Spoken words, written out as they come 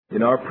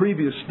In our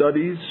previous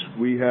studies,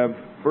 we have,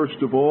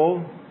 first of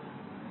all,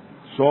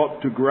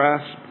 sought to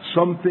grasp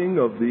something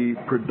of the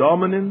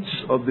predominance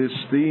of this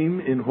theme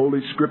in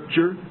Holy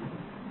Scripture.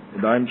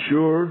 And I'm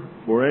sure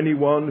for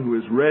anyone who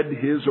has read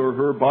his or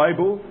her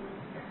Bible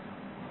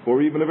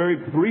for even a very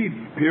brief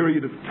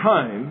period of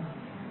time,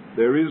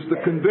 there is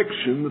the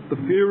conviction that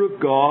the fear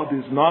of God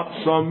is not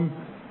some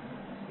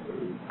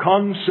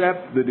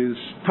concept that is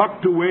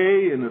tucked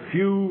away in a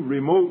few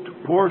remote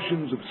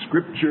portions of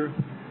Scripture,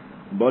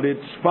 but it's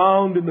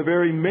found in the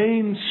very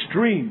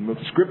mainstream of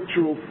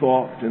scriptural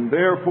thought, and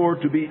therefore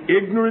to be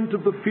ignorant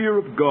of the fear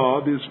of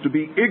God is to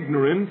be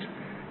ignorant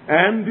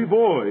and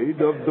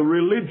devoid of the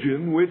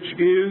religion which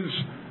is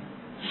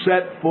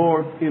set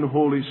forth in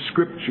Holy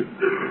Scripture.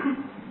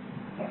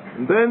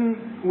 And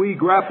then we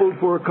grappled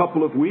for a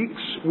couple of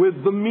weeks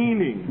with the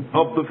meaning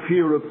of the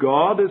fear of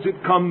God as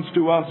it comes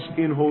to us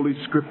in Holy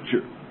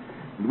Scripture.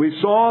 We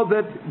saw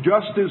that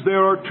just as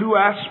there are two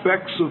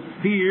aspects of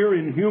fear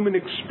in human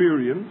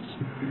experience,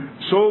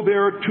 so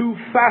there are two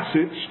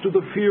facets to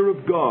the fear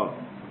of God.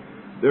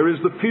 There is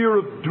the fear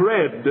of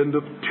dread and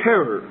of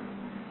terror,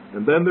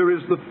 and then there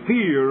is the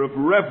fear of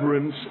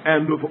reverence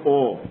and of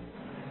awe.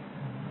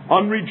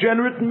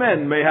 Unregenerate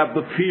men may have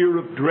the fear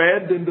of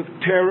dread and of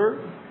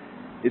terror.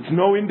 It's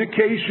no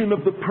indication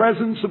of the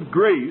presence of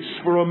grace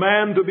for a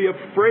man to be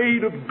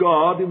afraid of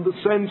God in the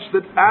sense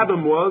that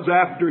Adam was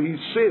after he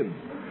sinned,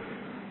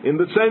 in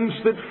the sense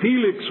that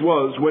Felix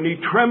was when he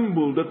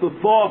trembled at the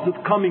thought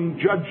of coming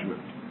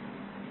judgment.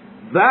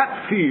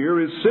 That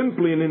fear is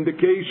simply an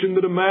indication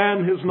that a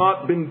man has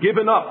not been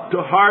given up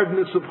to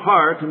hardness of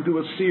heart and to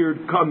a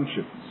seared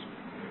conscience.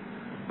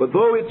 But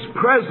though its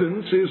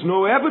presence is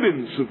no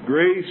evidence of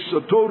grace,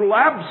 a total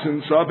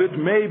absence of it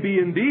may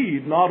be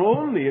indeed not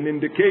only an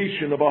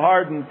indication of a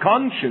hardened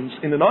conscience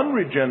in an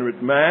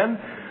unregenerate man,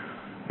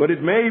 but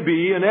it may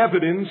be an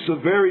evidence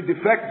of very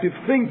defective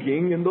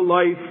thinking in the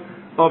life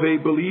of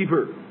a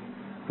believer.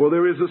 For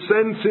there is a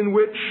sense in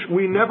which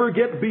we never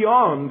get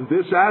beyond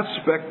this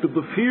aspect of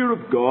the fear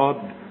of God,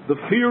 the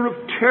fear of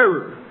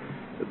terror,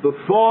 at the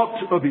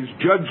thought of His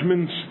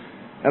judgments,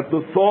 at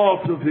the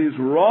thought of His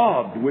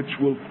rod, which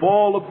will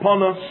fall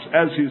upon us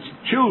as His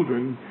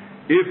children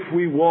if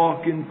we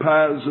walk in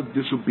paths of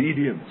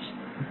disobedience.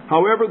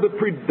 However, the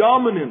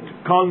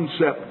predominant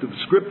concept of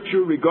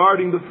Scripture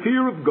regarding the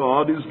fear of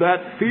God is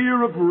that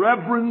fear of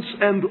reverence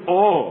and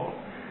awe,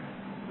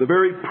 the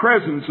very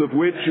presence of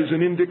which is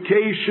an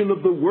indication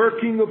of the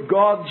working of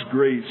God's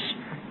grace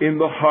in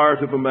the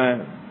heart of a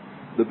man.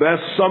 The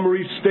best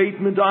summary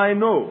statement I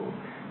know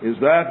is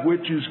that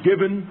which is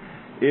given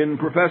in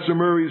Professor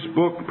Murray's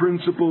book,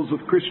 Principles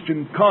of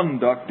Christian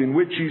Conduct, in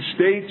which he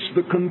states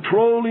the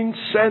controlling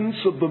sense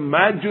of the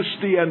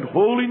majesty and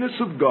holiness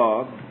of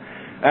God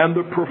and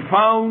the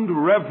profound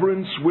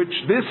reverence which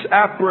this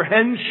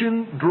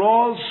apprehension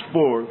draws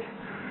forth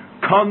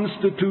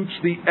constitutes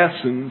the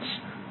essence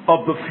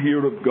of the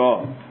fear of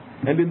God.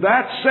 And in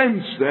that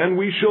sense, then,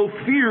 we shall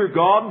fear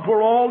God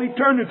for all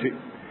eternity.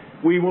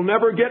 We will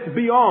never get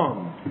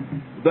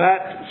beyond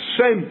that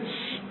sense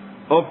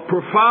of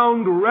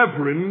profound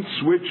reverence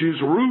which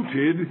is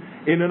rooted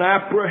in an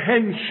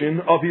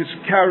apprehension of His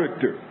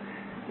character.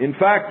 In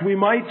fact, we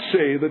might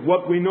say that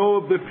what we know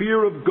of the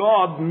fear of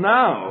God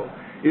now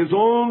is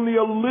only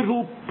a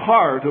little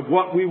part of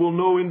what we will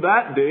know in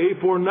that day,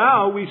 for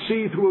now we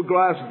see through a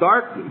glass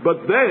darkly, but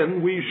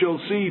then we shall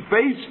see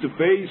face to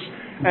face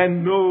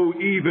and know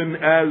even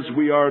as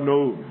we are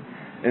known.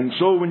 And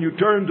so when you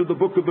turn to the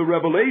book of the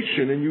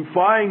Revelation and you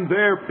find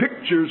there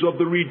pictures of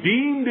the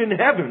redeemed in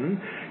heaven,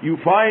 you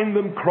find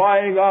them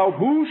crying out,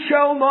 "Who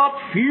shall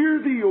not fear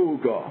Thee, O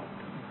God?"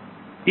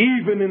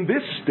 Even in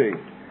this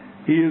state,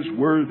 He is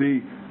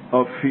worthy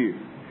of fear.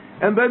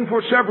 And then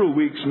for several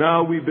weeks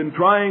now, we've been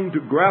trying to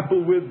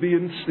grapple with the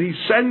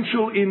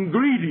essential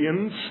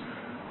ingredients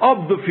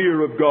of the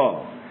fear of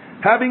God.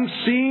 Having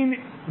seen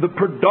the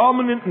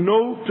predominant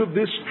note of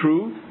this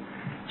truth,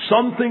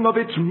 something of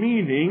its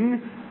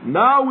meaning,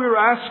 now we're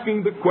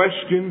asking the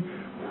question,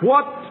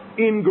 what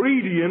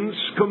ingredients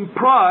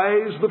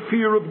comprise the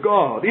fear of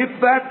God? If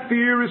that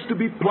fear is to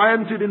be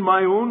planted in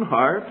my own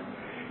heart,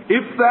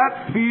 if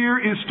that fear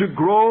is to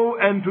grow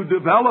and to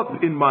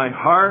develop in my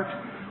heart,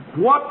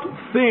 what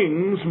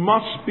things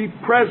must be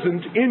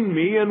present in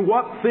me and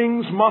what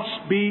things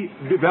must be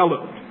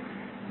developed?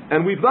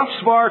 And we've thus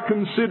far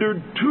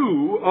considered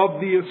two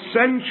of the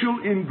essential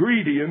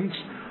ingredients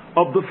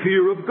of the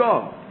fear of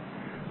God.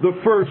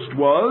 The first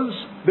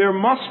was, there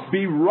must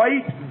be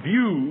right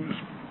views,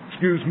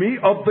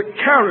 of the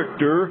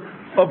character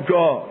of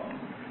God.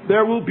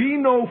 There will be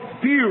no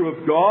fear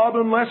of God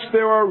unless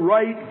there are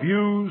right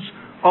views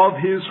of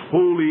His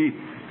holy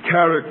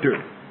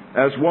character.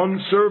 As one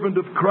servant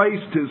of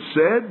Christ has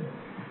said,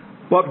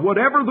 but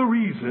whatever the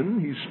reason,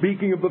 he's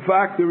speaking of the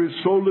fact there is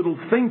so little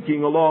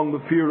thinking along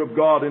the fear of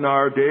God in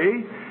our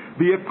day,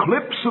 the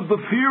eclipse of the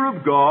fear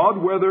of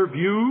God, whether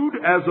viewed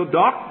as a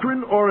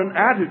doctrine or an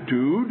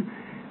attitude,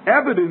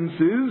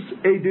 evidences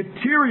a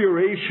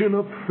deterioration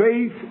of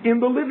faith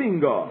in the living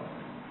God.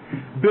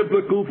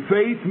 Biblical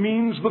faith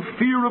means the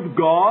fear of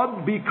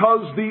God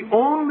because the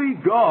only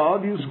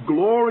God is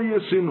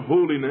glorious in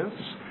holiness,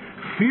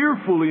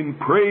 fearful in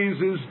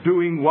praises,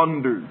 doing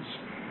wonders,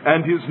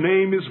 and His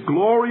name is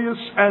glorious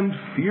and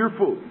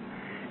fearful.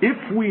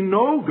 If we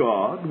know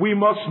God, we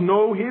must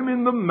know Him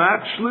in the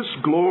matchless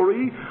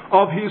glory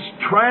of His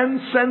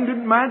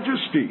transcendent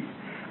majesty.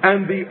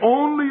 And the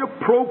only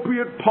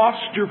appropriate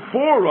posture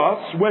for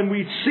us when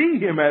we see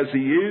Him as He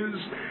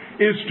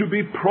is to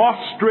be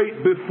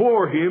prostrate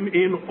before Him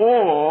in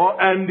awe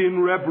and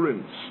in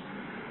reverence.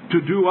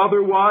 To do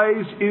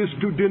otherwise is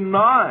to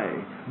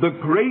deny the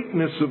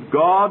greatness of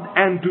God,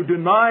 and to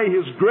deny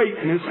His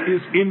greatness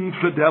is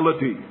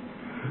infidelity.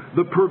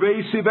 The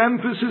pervasive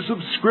emphasis of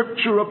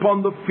Scripture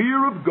upon the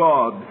fear of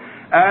God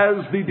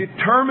as the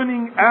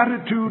determining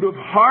attitude of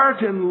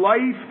heart and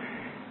life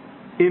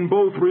in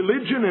both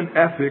religion and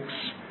ethics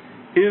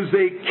is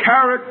a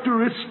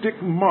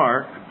characteristic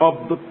mark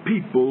of the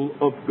people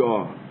of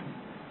God.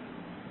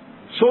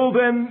 So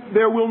then,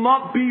 there will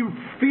not be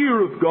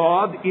fear of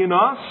God in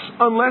us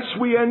unless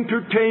we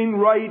entertain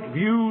right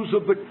views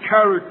of the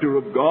character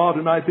of God.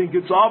 And I think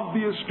it's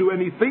obvious to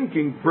any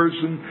thinking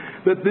person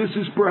that this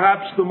is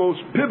perhaps the most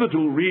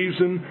pivotal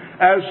reason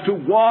as to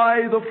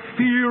why the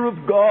fear of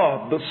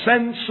God, the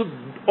sense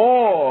of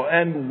awe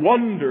and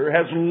wonder,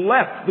 has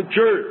left the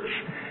church.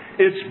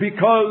 It's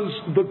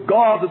because the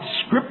God of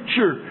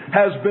Scripture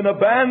has been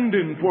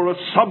abandoned for a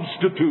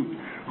substitute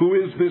who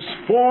is this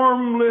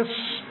formless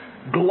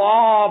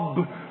glob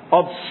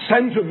of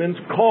sentiment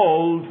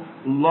called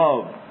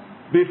love,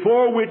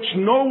 before which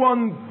no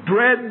one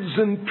dreads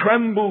and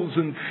trembles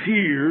and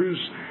fears,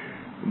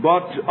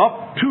 but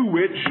up to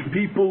which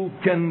people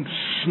can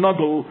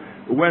snuggle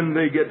when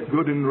they get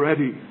good and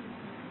ready.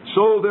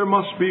 So there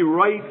must be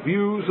right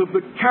views of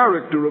the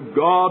character of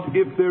God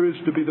if there is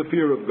to be the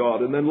fear of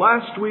God. And then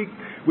last week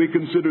we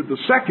considered the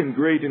second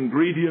great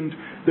ingredient.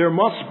 There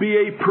must be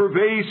a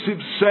pervasive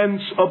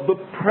sense of the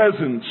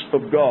presence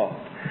of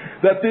God.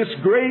 That this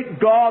great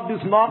God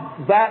is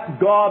not that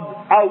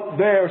God out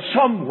there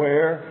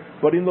somewhere,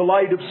 but in the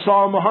light of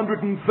Psalm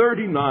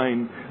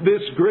 139,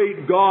 this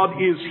great God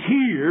is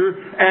here,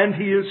 and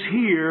He is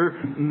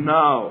here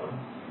now.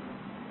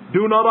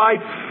 Do not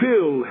I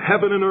fill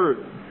heaven and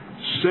earth,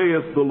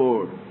 saith the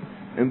Lord.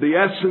 And the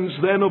essence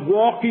then of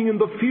walking in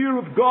the fear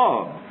of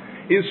God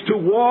is to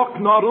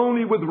walk not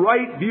only with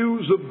right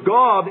views of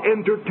God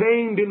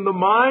entertained in the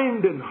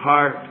mind and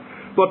heart,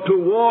 but to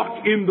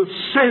walk in the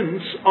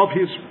sense of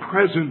His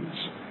presence.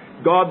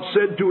 God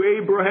said to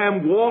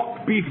Abraham,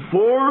 walk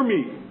before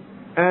me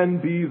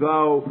and be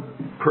thou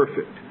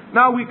perfect.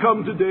 Now we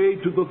come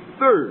today to the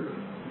third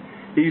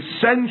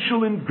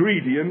essential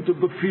ingredient of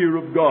the fear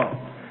of God.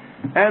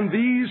 And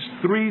these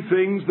three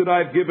things that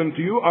I've given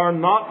to you are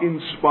not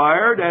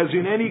inspired, as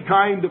in any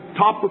kind of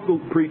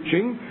topical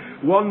preaching.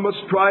 One must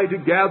try to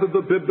gather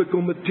the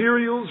biblical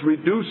materials,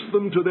 reduce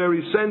them to their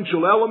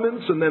essential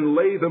elements, and then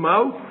lay them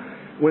out.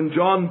 When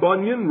John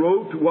Bunyan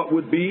wrote what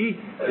would be,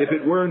 if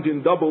it weren't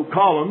in double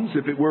columns,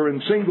 if it were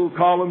in single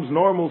columns,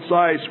 normal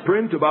size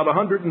print, about a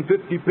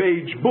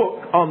 150-page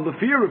book on the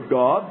fear of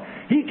God,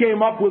 he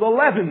came up with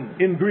 11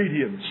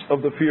 ingredients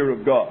of the fear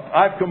of God.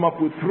 I've come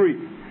up with 3.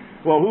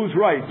 Well, who's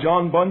right,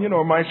 John Bunyan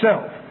or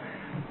myself?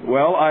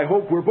 Well, I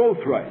hope we're both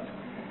right.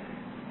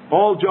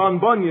 All John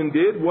Bunyan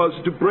did was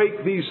to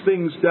break these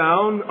things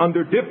down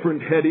under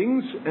different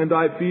headings, and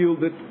I feel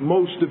that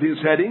most of his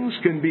headings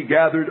can be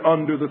gathered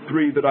under the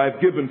 3 that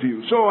I've given to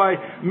you. So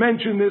I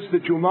mention this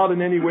that you'll not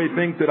in any way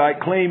think that I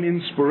claim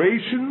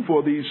inspiration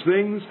for these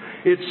things.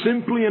 It's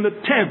simply an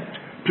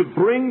attempt to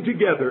bring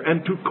together and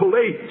to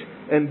collate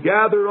and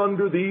gather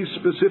under these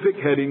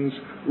specific headings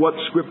what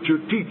Scripture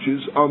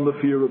teaches on the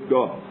fear of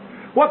God.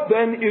 What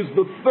then is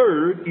the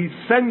third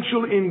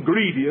essential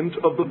ingredient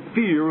of the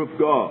fear of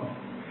God?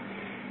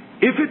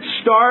 If it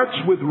starts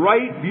with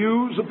right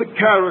views of the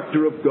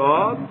character of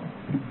God,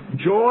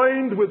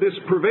 joined with this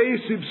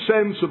pervasive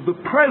sense of the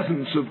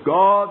presence of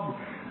God,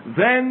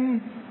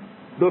 then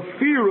the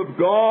fear of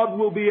God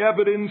will be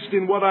evidenced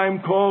in what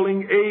I'm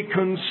calling a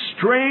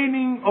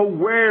constraining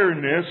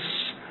awareness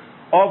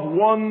of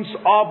one's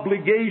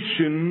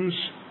obligations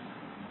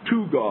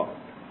to God.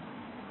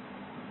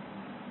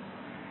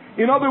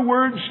 In other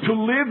words, to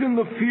live in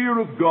the fear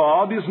of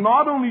God is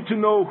not only to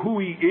know who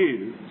He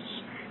is,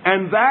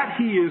 and that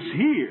He is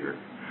here,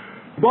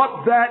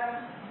 but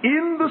that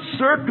in the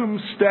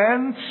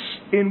circumstance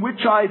in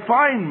which I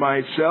find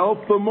myself,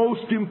 the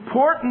most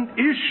important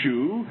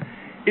issue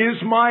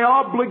is my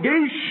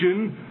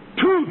obligation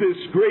to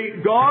this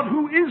great God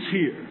who is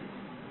here.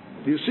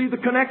 Do you see the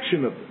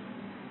connection of it?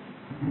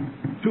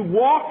 To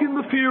walk in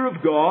the fear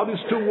of God is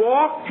to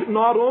walk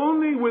not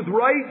only with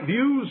right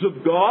views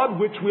of God,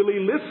 which will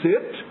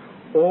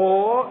elicit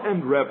awe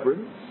and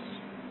reverence,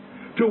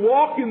 to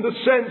walk in the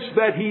sense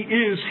that He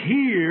is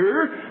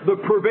here, the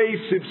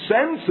pervasive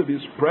sense of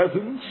His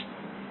presence,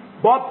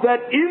 but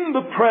that in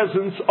the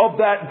presence of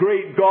that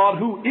great God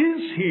who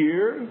is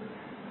here,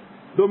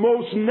 the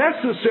most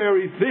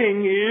necessary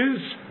thing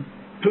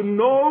is to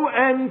know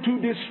and to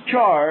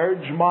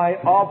discharge my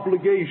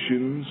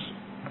obligations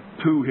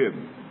to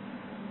Him.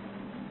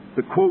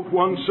 To quote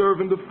one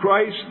servant of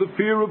Christ, the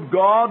fear of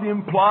God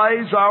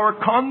implies our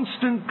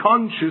constant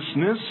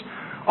consciousness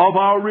of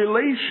our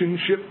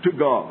relationship to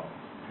God.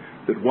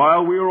 That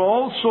while we are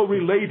also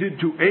related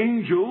to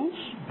angels,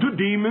 to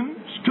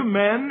demons, to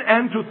men,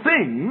 and to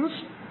things,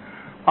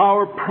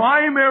 our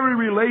primary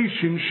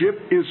relationship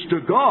is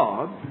to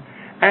God,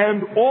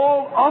 and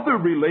all other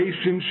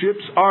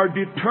relationships are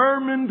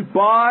determined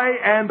by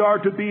and are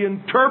to be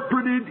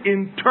interpreted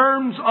in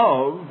terms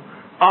of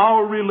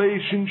our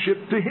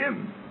relationship to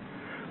Him.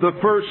 The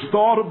first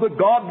thought of the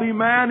godly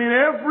man in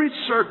every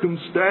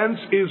circumstance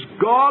is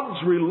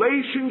God's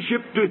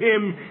relationship to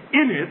him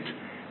in it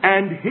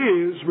and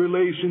his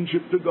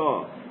relationship to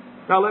God.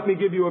 Now let me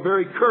give you a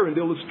very current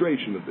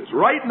illustration of this.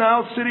 Right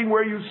now, sitting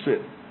where you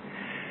sit,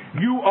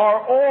 you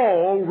are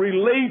all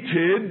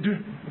related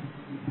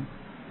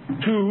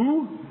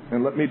to,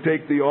 and let me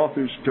take the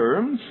author's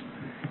terms,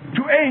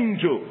 to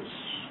angels.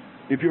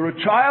 If you're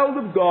a child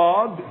of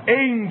God,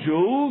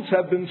 angels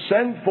have been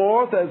sent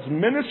forth as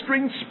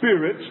ministering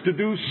spirits to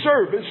do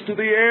service to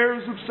the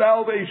heirs of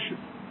salvation.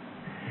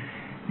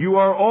 You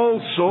are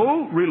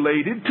also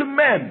related to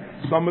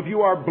men. Some of you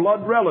are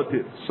blood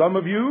relatives. Some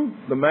of you,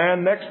 the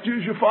man next to you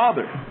is your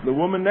father. The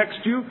woman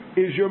next to you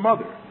is your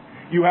mother.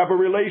 You have a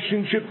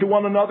relationship to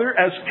one another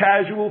as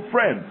casual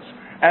friends,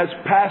 as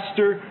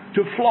pastor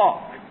to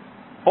flock.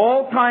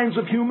 All kinds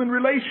of human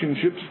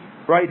relationships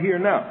right here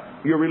now.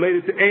 You're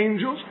related to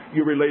angels.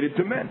 You're related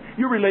to men.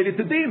 You're related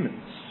to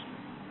demons.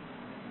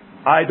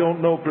 I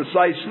don't know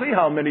precisely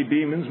how many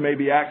demons may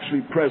be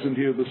actually present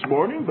here this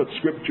morning, but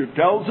Scripture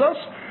tells us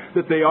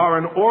that they are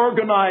an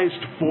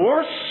organized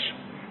force,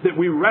 that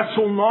we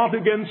wrestle not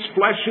against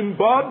flesh and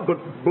blood,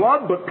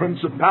 but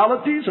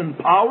principalities and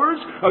powers,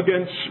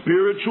 against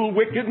spiritual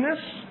wickedness.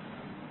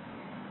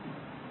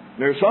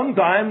 There are some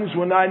times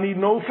when I need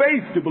no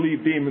faith to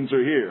believe demons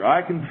are here.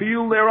 I can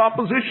feel their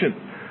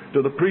opposition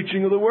to the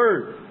preaching of the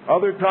Word.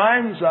 Other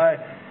times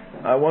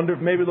I wonder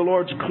if maybe the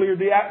Lord's cleared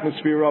the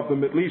atmosphere of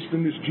them, at least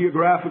in this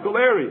geographical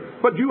area.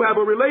 But you have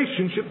a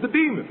relationship to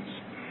demons.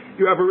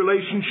 You have a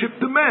relationship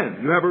to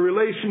men. You have a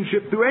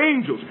relationship to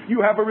angels.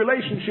 You have a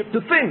relationship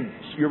to things.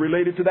 You're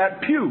related to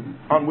that pew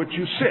on which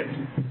you sit,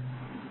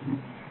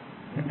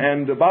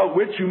 and about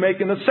which you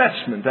make an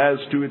assessment as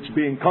to its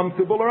being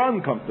comfortable or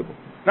uncomfortable.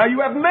 Now,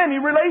 you have many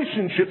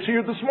relationships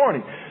here this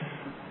morning.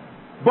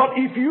 But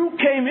if you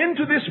came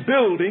into this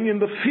building in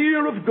the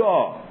fear of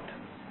God,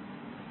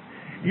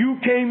 you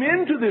came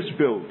into this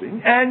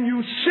building and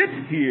you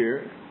sit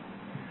here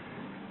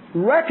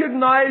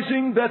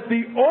recognizing that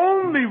the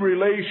only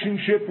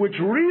relationship which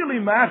really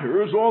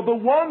matters, or the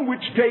one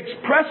which takes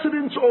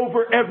precedence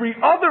over every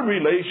other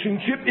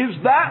relationship, is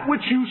that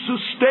which you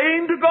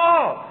sustain to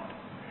God.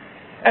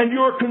 And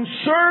your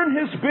concern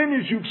has been,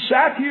 as you've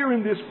sat here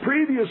in this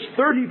previous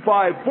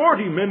 35,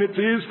 40 minutes,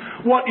 is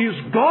what is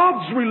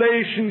God's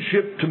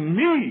relationship to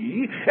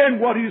me and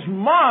what is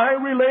my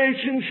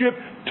relationship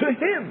to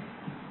Him?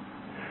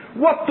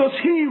 What does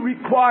He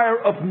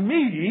require of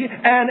me,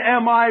 and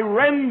am I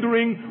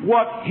rendering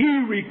what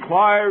He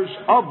requires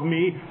of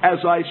me as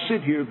I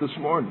sit here this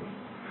morning?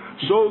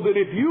 So that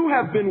if you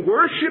have been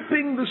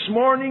worshiping this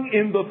morning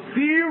in the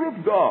fear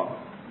of God,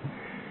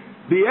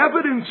 the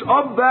evidence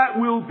of that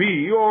will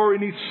be, or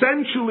an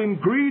essential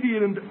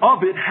ingredient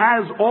of it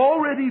has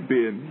already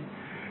been,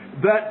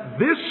 that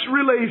this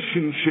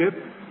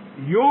relationship,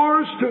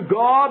 yours to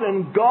God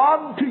and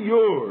God to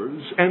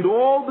yours, and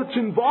all that's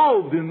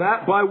involved in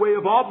that by way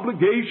of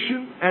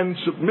obligation and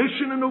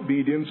submission and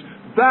obedience,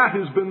 that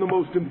has been the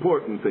most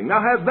important thing.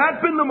 Now, has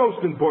that been the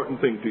most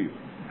important thing to you?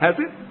 Has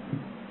it?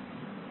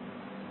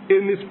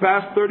 In this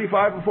past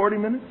 35 or 40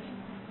 minutes?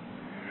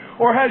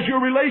 Or has your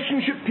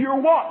relationship to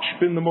your watch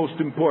been the most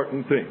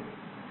important thing?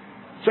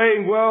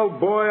 Saying, well,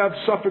 boy, I've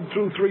suffered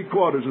through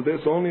 3/4 of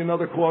this, only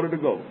another quarter to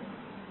go.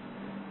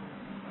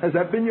 Has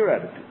that been your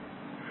attitude?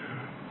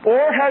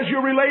 Or has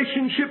your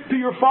relationship to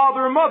your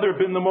father or mother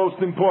been the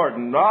most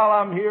important? Well,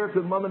 I'm here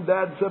because Mom and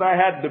Dad said I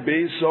had to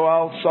be, so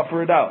I'll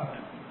suffer it out.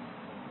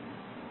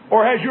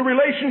 Or has your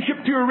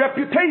relationship to your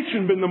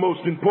reputation been the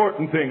most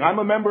important thing? I'm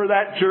a member of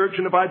that church,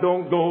 and if I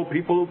don't go,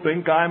 people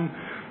think I'm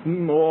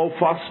all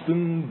fussed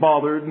and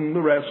bothered and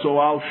the rest, so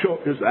I'll show.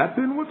 Has that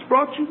been what's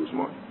brought you this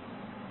morning?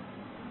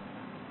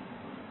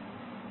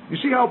 You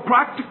see how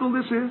practical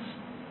this is?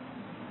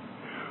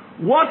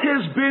 What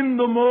has been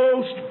the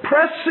most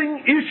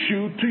pressing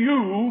issue to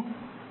you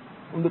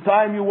from the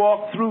time you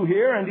walked through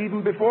here and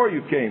even before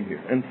you came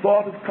here and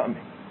thought of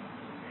coming?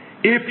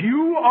 If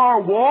you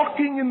are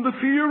walking in the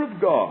fear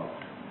of God,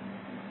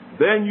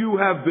 then you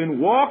have been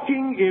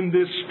walking in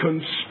this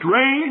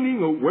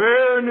constraining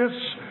awareness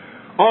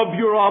of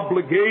your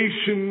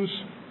obligations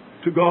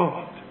to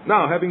God.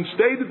 Now, having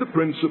stated the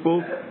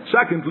principle,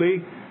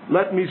 secondly,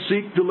 let me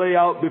seek to lay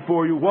out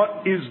before you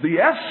what is the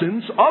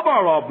essence of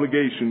our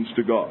obligations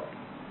to God.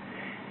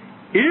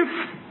 If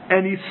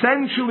an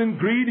essential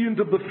ingredient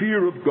of the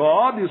fear of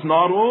God is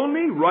not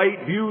only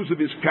right views of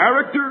His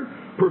character,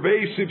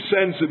 pervasive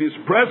sense of His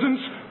presence,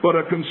 but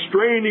a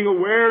constraining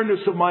awareness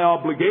of my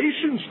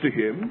obligations to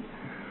Him,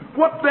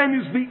 what then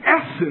is the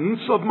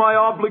essence of my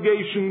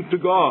obligation to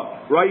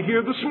God? Right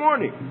here this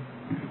morning,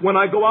 when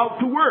I go out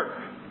to work,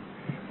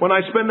 when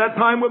I spend that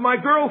time with my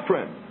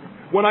girlfriend,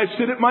 when I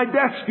sit at my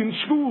desk in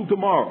school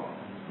tomorrow,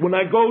 when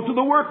I go to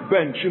the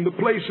workbench in the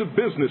place of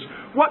business,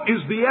 what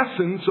is the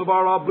essence of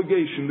our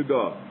obligation to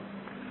God?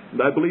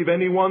 And I believe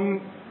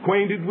anyone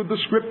acquainted with the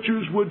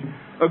Scriptures would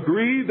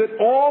agree that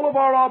all of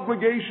our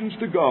obligations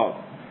to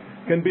God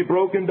can be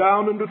broken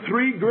down into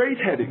three great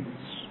headings.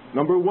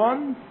 Number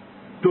one,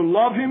 to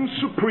love Him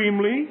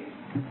supremely.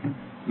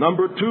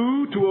 Number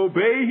two, to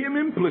obey Him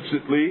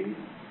implicitly.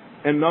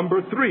 And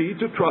number three,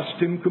 to trust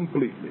Him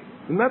completely.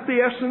 Isn't that the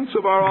essence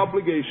of our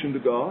obligation to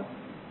God?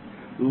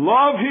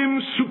 Love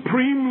Him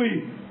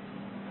supremely.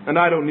 And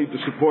I don't need to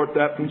support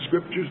that from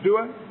Scriptures, do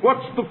I?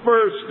 What's the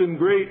first and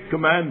great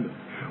commandment?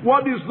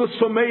 What is the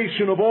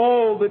summation of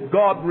all that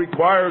God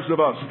requires of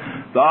us?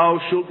 Thou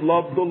shalt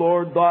love the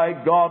Lord thy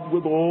God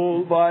with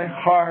all thy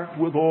heart,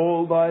 with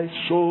all thy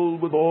soul,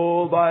 with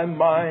all thy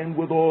mind,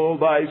 with all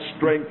thy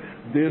strength.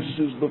 This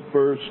is the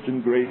first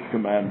and great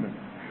commandment.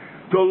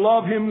 To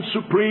love Him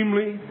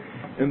supremely,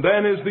 and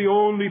then is the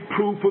only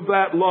proof of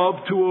that love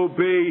to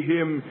obey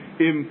Him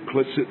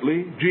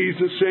implicitly.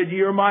 Jesus said,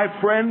 "Ye are my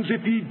friends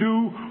if ye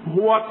do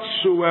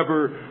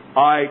whatsoever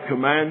I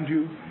command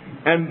you."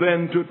 And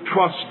then to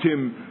trust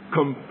Him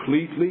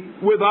completely.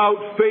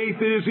 Without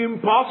faith it is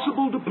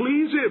impossible to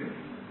please Him.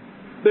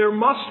 There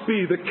must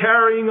be the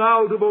carrying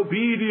out of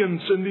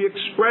obedience and the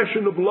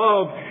expression of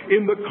love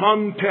in the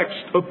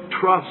context of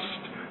trust.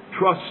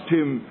 Trust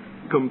Him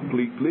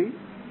completely.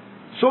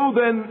 So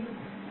then,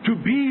 to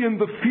be in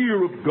the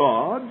fear of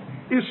God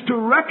is to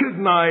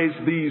recognize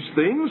these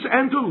things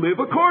and to live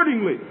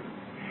accordingly.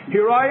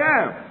 Here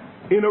I am,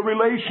 in a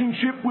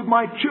relationship with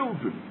my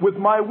children, with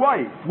my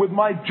wife, with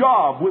my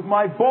job, with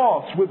my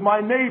boss, with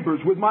my neighbors,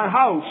 with my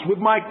house, with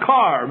my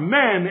car,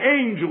 men,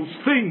 angels,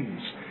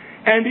 things.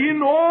 And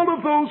in all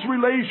of those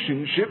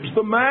relationships,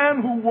 the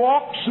man who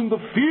walks in the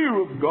fear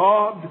of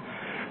God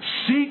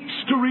seeks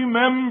to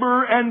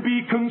remember and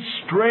be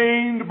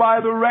constrained by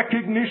the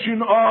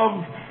recognition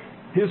of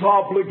his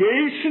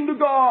obligation to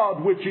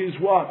God, which is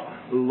what?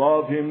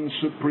 Love Him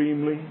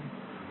supremely.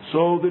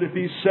 So that if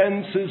he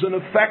senses an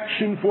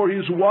affection for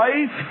his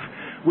wife,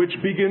 which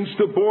begins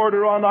to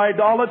border on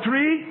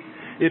idolatry,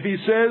 if he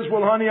says,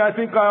 "Well, honey, I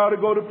think I ought to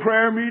go to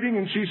prayer meeting,"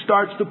 and she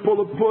starts to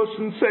pull a puss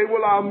and say,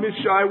 "Well, I'll miss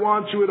you, I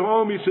want you at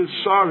home," he says,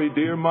 "Sorry,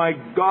 dear, my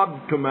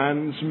God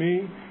commands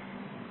me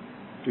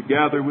to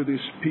gather with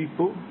His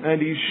people." And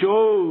he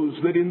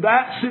shows that in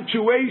that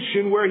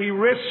situation where he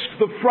risks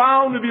the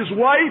frown of his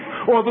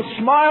wife or the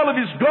smile of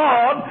his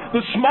God,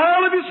 the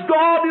smile of his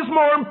God is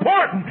more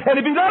important. And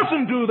if he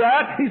doesn't do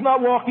that, he's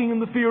not walking in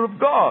the fear of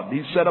God.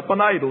 He's set up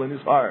an idol in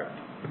his heart.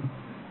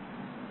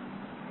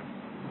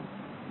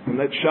 And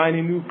that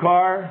shiny new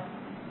car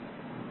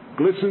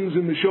glistens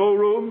in the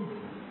showroom.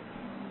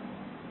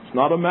 It's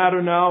not a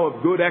matter now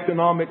of good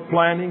economic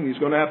planning. He's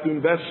going to have to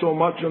invest so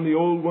much on the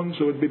old one,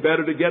 so it'd be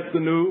better to get the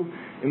new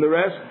and the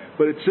rest.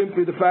 But it's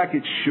simply the fact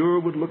it sure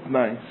would look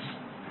nice.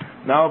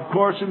 Now, of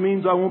course, it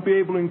means I won't be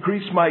able to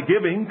increase my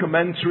giving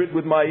commensurate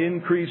with my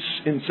increase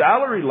in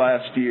salary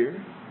last year.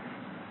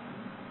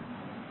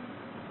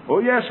 Oh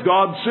yes,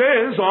 God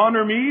says,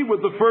 "Honor me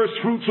with the first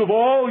fruits of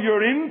all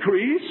your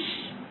increase."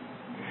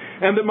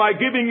 And that my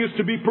giving is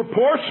to be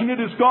proportionate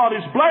as God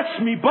has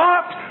blessed me. But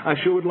I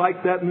sure would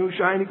like that new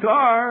shiny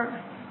car.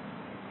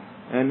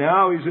 And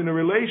now he's in a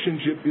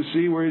relationship, you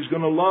see, where he's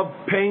going to love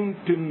paint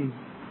and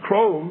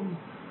chrome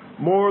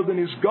more than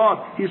his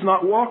God. He's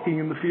not walking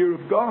in the fear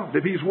of God.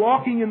 If he's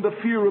walking in the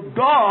fear of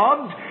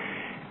God,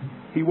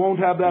 he won't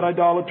have that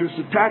idolatrous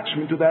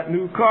attachment to that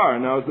new car.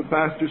 Now, is the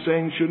pastor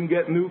saying shouldn't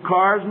get new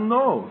cars?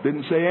 No,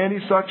 didn't say any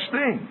such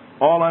thing.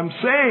 All I'm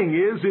saying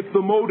is, if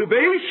the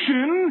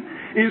motivation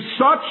is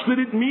such that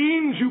it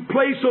means you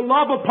place a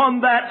love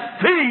upon that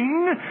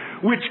thing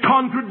which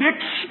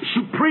contradicts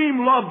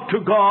supreme love to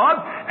God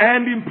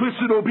and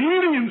implicit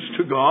obedience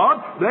to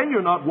God, then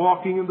you're not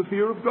walking in the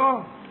fear of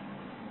God.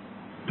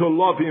 To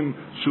love Him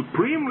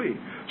supremely.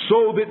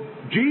 So that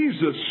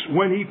Jesus,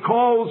 when He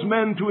calls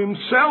men to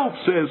Himself,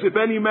 says, "If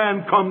any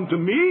man come to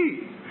me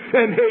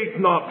and hate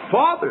not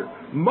father,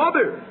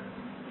 mother,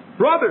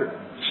 brother,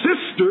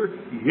 sister,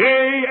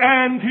 yea,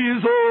 and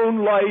his own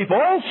life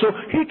also,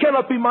 he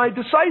cannot be my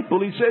disciple."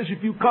 He says,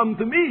 if you come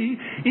to me,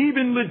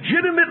 even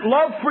legitimate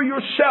love for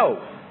yourself,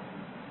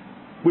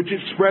 which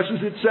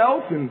expresses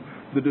itself in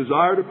the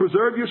desire to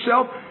preserve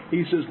yourself,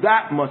 he says,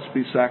 that must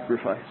be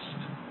sacrificed.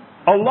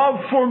 A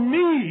love for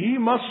me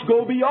must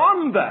go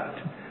beyond that,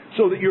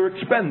 so that you're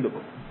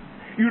expendable.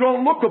 You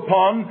don't look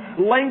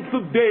upon length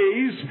of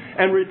days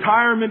and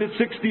retirement at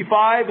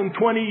 65 and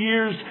 20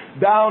 years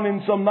down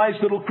in some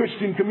nice little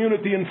Christian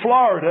community in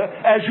Florida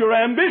as your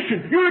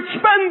ambition. You're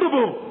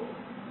expendable.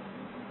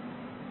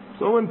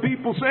 So when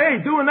people say, "Hey,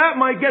 doing that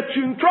might get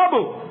you in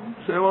trouble,"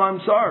 Say, well, I'm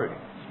sorry.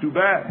 It's too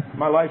bad.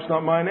 My life's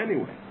not mine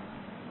anyway.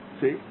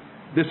 See?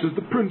 This is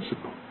the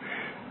principle.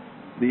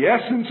 The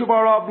essence of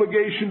our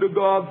obligation to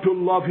God, to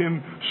love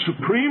Him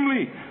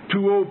supremely,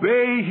 to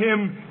obey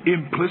Him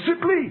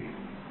implicitly.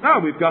 Now,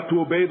 we've got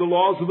to obey the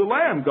laws of the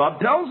land. God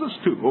tells us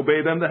to.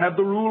 Obey them that have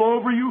the rule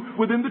over you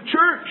within the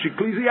church,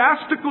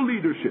 ecclesiastical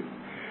leadership.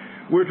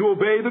 We're to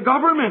obey the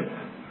government.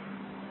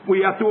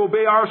 We have to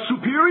obey our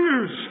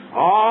superiors.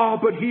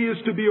 But He is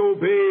to be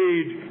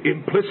obeyed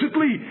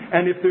implicitly.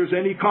 And if there's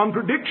any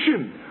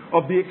contradiction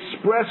of the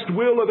expressed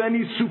will of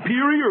any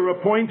superior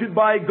appointed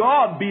by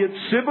God, be it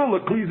civil,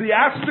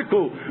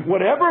 ecclesiastical,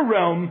 whatever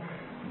realm,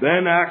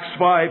 then Acts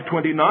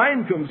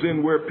 5:29 comes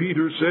in, where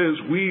Peter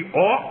says we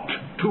ought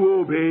to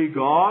obey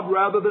God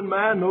rather than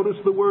man. Notice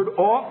the word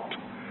ought.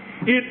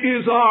 It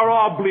is our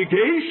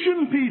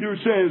obligation, Peter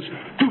says,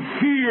 to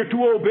fear,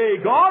 to obey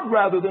God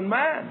rather than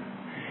man.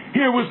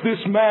 Here was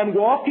this man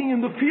walking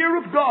in the fear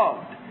of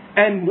God.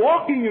 And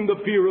walking in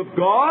the fear of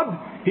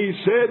God, he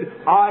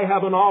said, I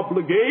have an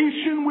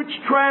obligation which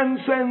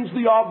transcends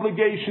the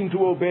obligation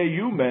to obey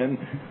you men.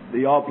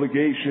 The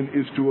obligation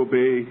is to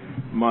obey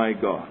my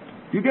God.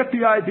 You get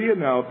the idea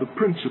now of the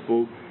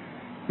principle.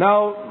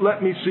 Now,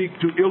 let me seek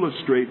to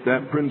illustrate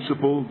that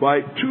principle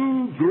by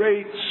two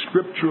great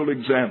scriptural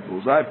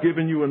examples. I've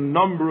given you a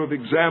number of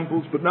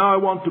examples, but now I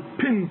want to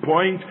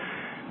pinpoint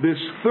this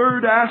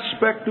third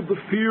aspect of the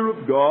fear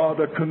of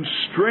God, a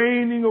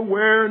constraining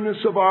awareness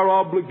of our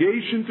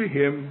obligation to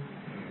Him.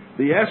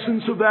 The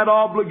essence of that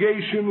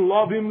obligation: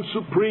 love Him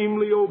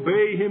supremely,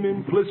 obey Him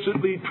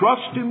implicitly,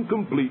 trust Him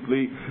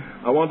completely.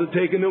 I want to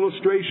take an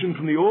illustration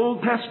from the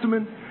Old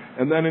Testament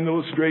and then an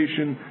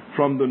illustration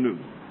from the New.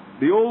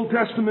 The Old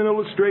Testament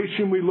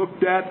illustration we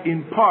looked at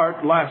in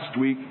part last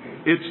week.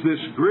 It's this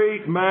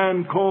great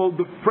man called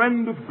the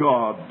friend of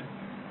God.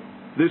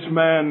 This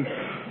man,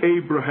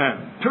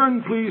 Abraham.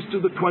 Turn please to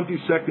the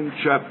 22nd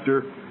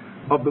chapter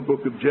of the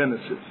book of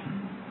Genesis.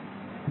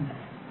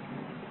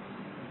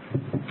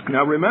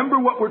 Now remember,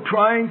 what we're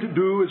trying to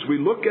do as we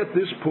look at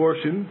this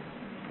portion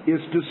is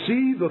to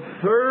see the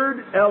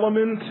third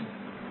element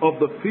of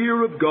the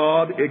fear of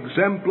God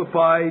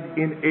exemplified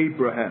in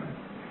Abraham.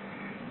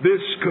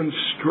 This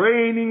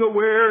constraining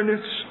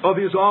awareness of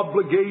his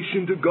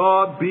obligation to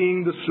God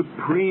being the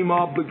supreme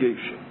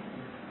obligation.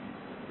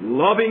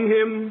 Loving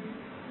Him,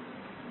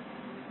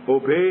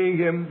 obeying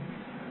Him,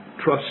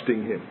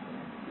 trusting Him.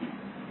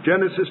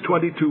 Genesis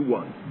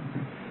 22:1.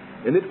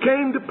 And it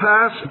came to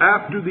pass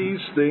after these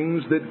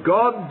things that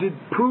God did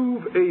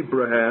prove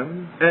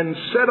Abraham, and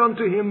said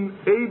unto him,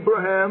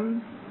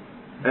 Abraham,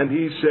 and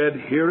he said,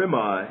 Here am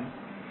I.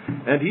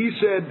 And he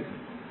said,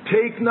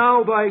 Take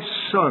now thy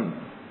son,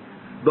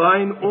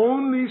 thine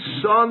only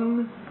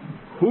son,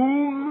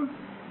 whom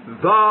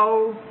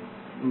thou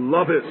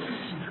lovest.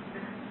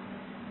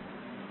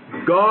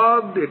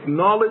 God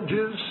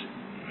acknowledges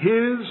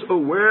His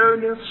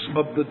awareness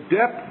of the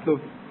depth of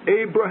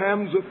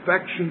Abraham's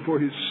affection for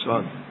his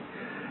son.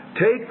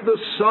 Take the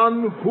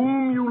son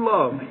whom you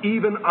love,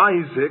 even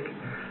Isaac,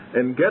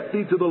 and get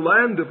thee to the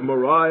land of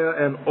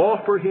Moriah, and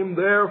offer him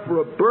there for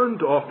a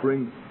burnt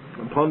offering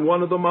upon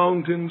one of the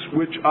mountains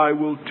which I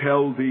will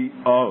tell thee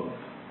of.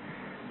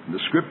 The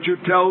Scripture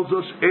tells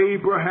us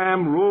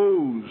Abraham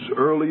rose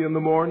early in the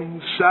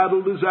morning,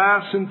 saddled his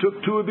ass, and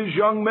took two of his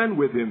young men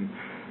with him,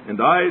 and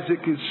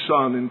Isaac his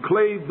son, and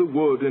clave the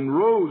wood, and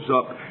rose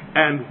up,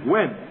 and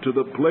went to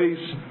the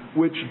place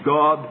which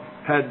God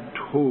had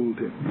told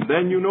him. And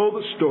then you know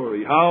the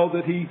story, how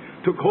that he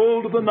took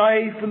hold of the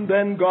knife, and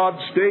then God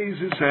stays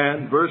his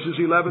hand. Verses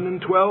 11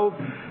 and 12.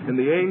 And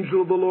the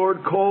angel of the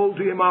Lord called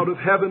to him out of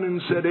heaven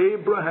and said,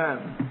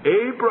 Abraham,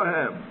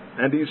 Abraham.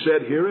 And he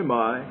said, Here am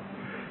I.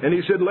 And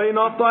he said, Lay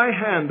not thy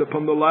hand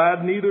upon the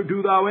lad, neither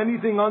do thou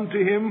anything unto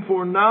him,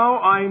 for now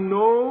I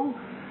know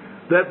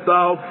that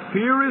thou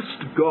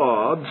fearest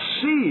God,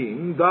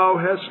 seeing thou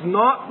hast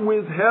not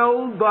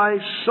withheld thy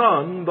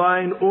son,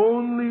 thine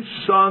only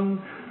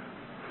son,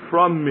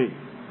 from me.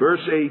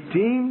 Verse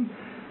 18,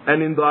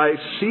 And in thy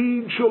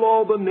seed shall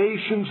all the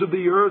nations of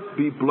the earth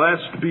be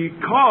blessed,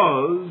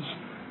 because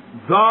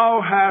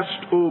thou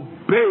hast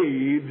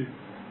obeyed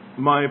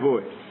my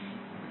voice.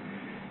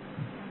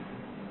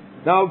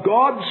 Now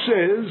God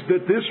says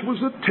that this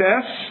was a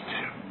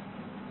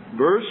test.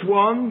 Verse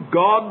 1,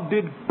 God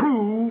did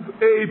prove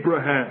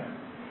Abraham.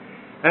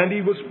 And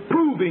He was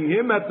proving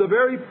him at the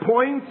very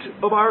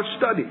point of our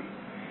study.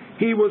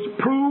 He was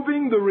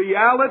proving the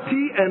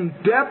reality and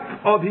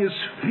depth of his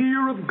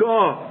fear of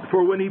God.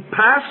 For when he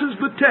passes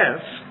the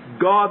test,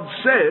 God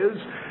says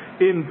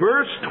in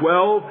verse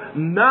 12,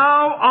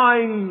 Now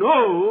I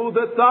know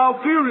that thou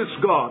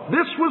fearest God.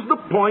 This was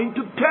the point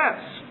of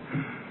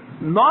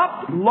test.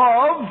 Not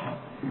love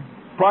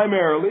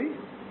primarily,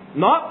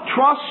 not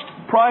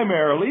trust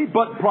primarily,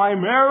 but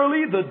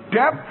primarily the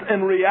depth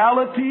and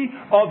reality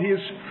of his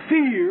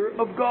fear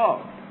of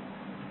God.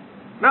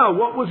 Now,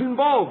 what was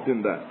involved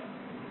in that?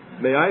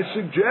 May I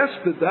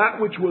suggest that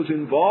that which was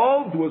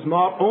involved was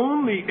not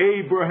only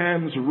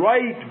Abraham's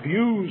right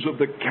views of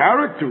the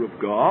character of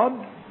God.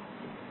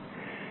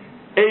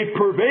 a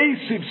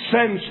pervasive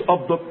sense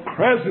of the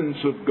presence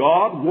of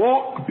God.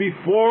 Walk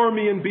before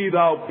me and be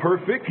thou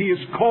perfect. He is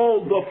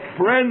called the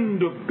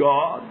friend of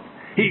God.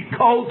 He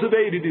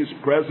cultivated his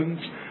presence.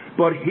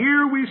 But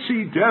here we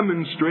see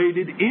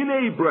demonstrated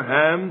in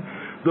Abraham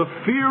the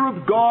fear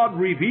of God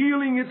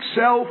revealing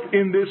itself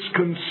in this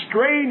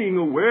constraining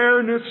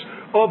awareness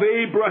of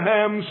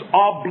Abraham's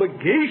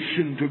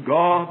obligation to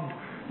God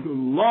to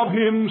love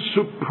him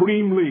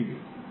supremely.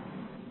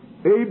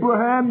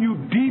 Abraham, you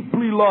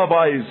deeply love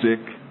Isaac,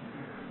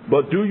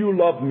 but do you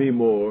love me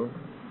more?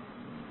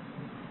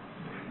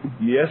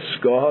 Yes,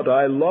 God,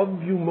 I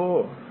love you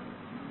more.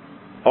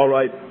 All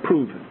right,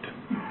 prove it.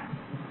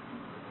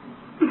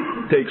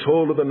 Takes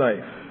hold of the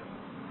knife,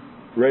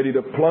 ready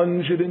to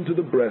plunge it into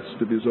the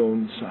breast of his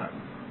own son.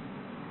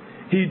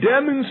 He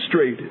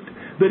demonstrated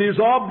that his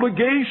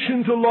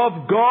obligation to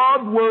love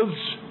God was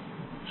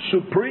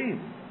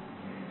supreme.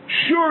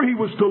 Sure, he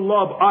was to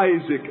love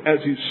Isaac as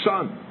his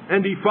son,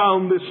 and he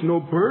found this no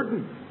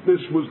burden.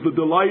 This was the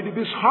delight of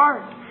his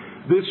heart.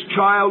 This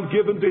child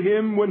given to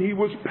him when he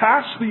was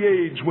past the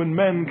age when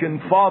men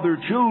can father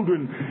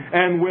children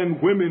and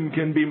when women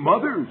can be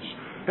mothers.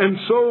 And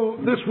so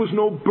this was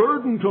no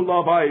burden to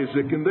love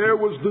Isaac, and there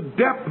was the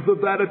depth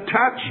of that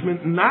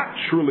attachment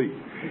naturally.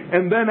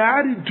 And then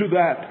added to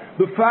that,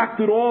 the fact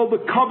that all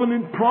the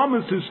covenant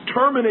promises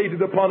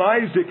terminated upon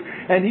Isaac,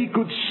 and he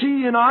could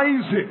see in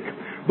Isaac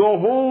the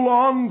whole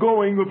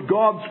ongoing of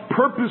God's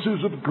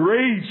purposes of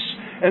grace.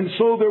 And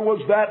so there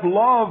was that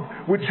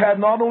love which had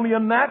not only a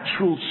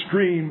natural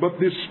stream, but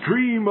this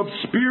stream of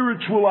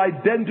spiritual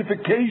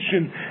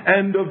identification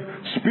and of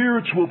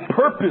spiritual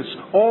purpose.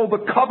 All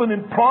the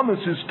covenant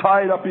promises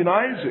tied up in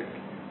Isaac.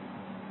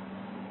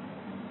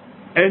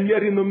 And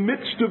yet in the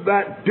midst of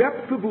that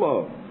depth of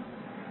love,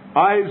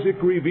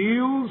 Abraham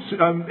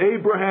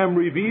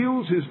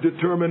reveals his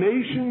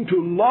determination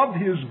to love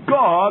his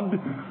God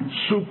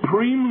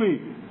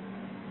supremely.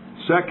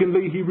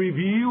 Secondly, he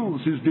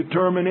reveals his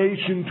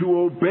determination to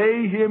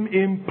obey him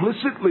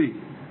implicitly.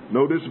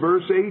 Notice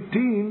verse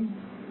 18.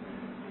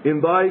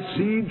 In thy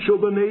seed shall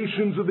the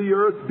nations of the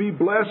earth be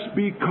blessed,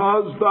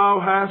 because thou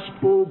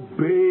hast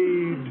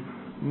obeyed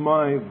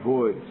my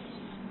voice.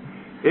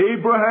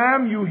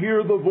 Abraham, you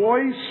hear the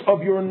voice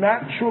of your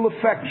natural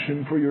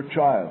affection for your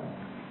child.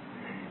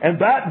 And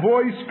that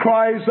voice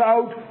cries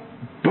out,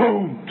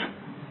 don't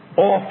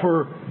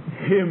offer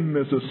him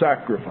as a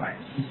sacrifice.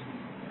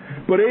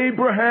 But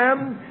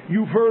Abraham,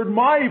 you've heard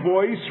my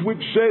voice which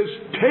says,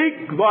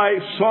 take thy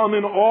son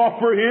and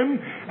offer him.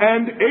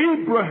 And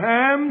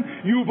Abraham,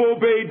 you've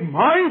obeyed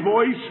my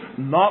voice,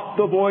 not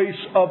the voice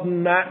of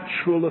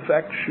natural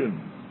affection.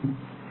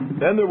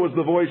 Then there was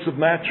the voice of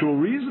natural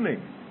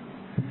reasoning.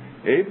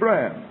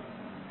 Abraham,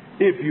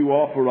 if you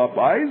offer up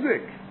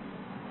Isaac,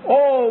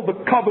 all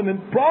the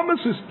covenant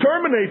promises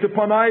terminate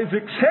upon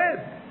Isaac's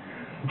head.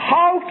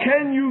 How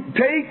can you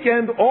take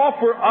and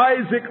offer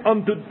Isaac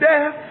unto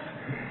death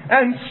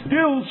and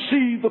still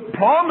see the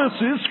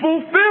promises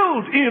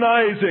fulfilled in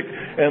Isaac?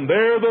 And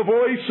there the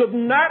voice of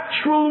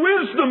natural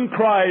wisdom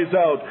cries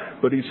out.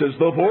 But he says,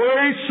 the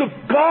voice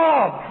of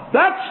God,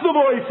 that's the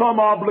voice I'm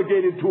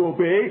obligated to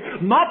obey,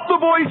 not the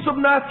voice of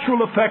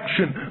natural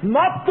affection,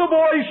 not the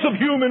voice of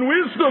human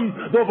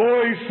wisdom, the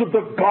voice of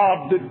the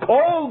God that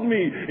called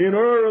me in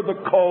Ur the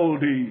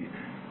Chaldee,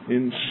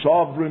 in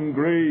sovereign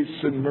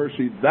grace and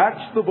mercy.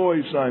 That's the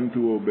voice I'm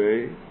to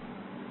obey.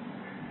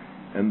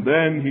 And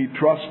then he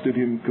trusted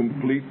him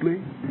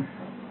completely.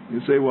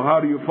 You say, well, how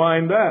do you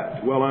find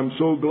that? Well, I'm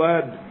so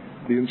glad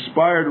the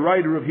inspired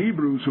writer of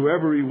Hebrews,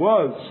 whoever he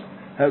was,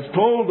 has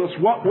told us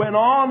what went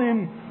on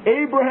in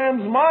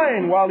Abraham's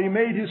mind while he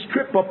made his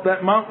trip up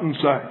that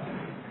mountainside.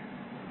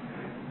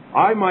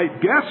 I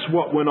might guess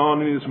what went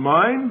on in his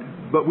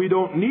mind, but we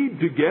don't need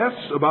to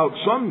guess about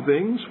some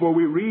things, for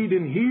we read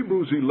in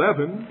Hebrews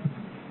 11,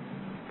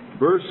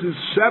 verses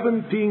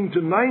 17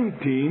 to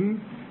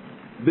 19,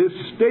 this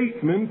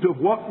statement of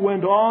what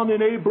went on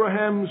in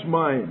Abraham's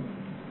mind.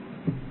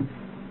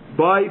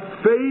 By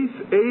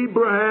faith,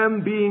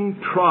 Abraham being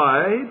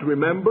tried,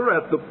 remember,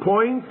 at the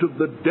point of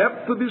the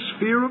depth of his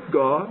fear of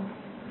God,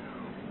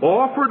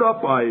 offered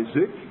up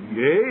Isaac.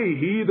 Yea,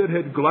 he that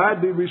had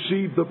gladly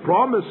received the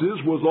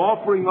promises was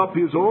offering up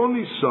his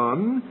only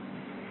son,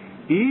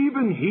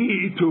 even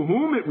he to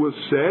whom it was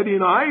said,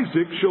 in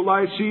Isaac shall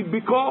thy seed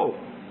be called.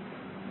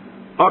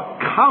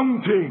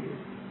 Accounting.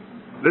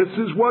 This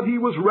is what he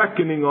was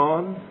reckoning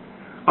on.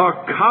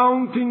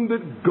 Accounting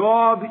that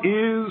God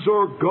is,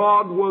 or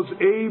God was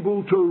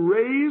able to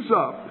raise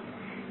up,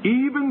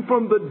 even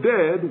from the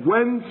dead,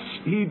 whence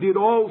he did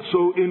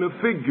also in a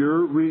figure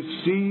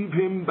receive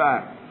him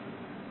back.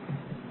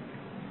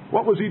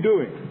 What was he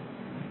doing?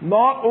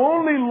 Not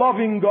only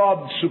loving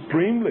God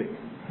supremely,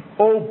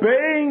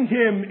 obeying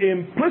him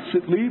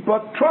implicitly,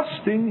 but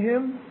trusting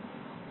him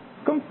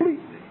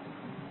completely.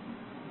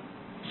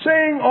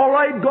 saying, all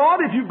right,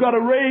 God, if you've got to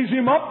raise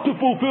him up to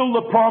fulfill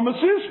the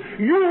promises,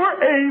 you are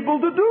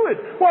able to do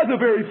it. Why, the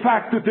very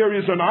fact that there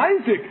is an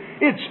Isaac,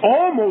 it's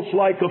almost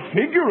like a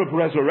figure of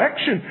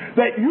resurrection,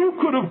 that you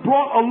could have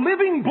brought a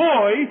living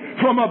boy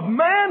from a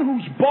man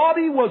whose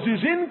body was as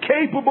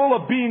incapable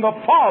of being a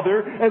father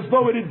as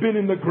though it had been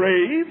in the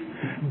grave.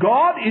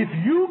 God, if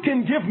you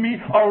can give me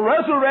a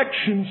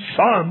resurrection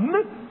son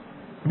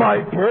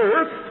by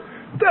birth,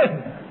 then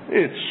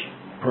it's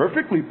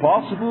perfectly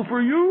possible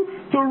for you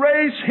to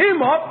raise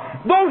him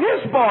up, though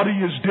his body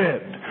is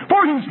dead.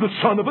 For he's the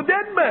son of a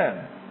dead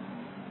man.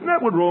 Isn't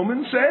that what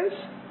Romans says?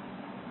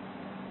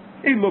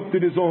 He looked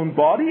at his own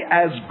body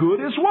as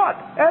good as what?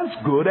 As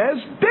good as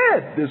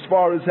dead, as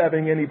far as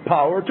having any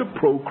power to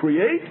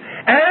procreate,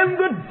 and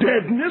the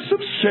deadness of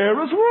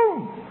Sarah's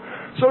womb.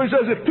 So he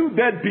says, if two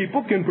dead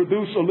people can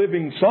produce a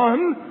living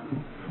son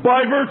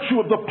by virtue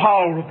of the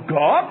power of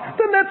God,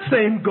 then that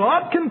same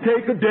God can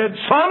take a dead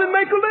son and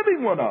make a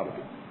living one out of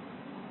it.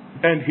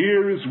 And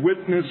here is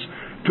witness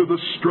to the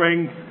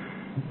strength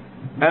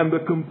and the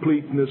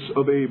completeness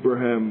of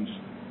Abraham's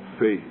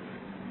faith.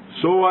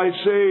 So I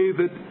say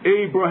that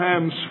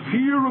Abraham's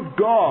fear of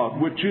God,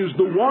 which is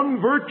the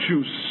one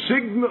virtue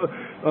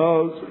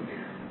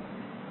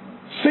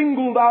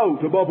singled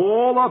out above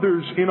all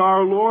others in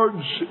our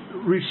Lord's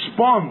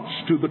response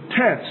to the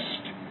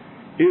test,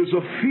 is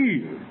a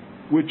fear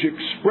which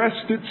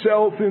expressed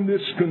itself in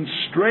this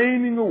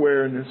constraining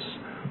awareness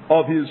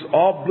of his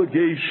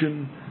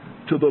obligation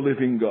to the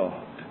living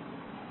God.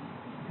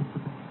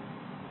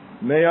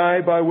 May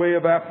I, by way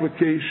of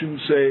application,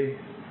 say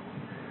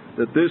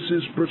that this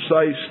is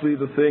precisely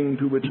the thing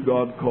to which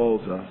God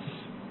calls us.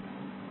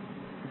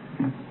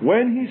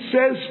 When he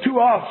says to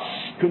us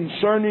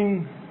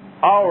concerning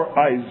our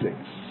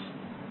Isaacs,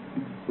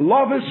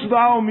 lovest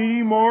thou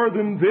me more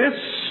than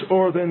this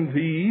or than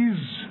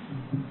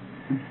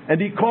these? And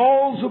he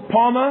calls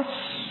upon us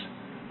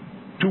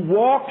to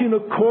walk in a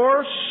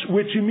course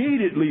which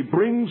immediately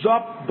brings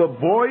up the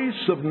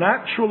voice of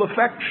natural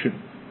affection.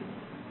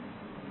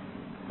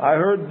 I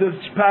heard this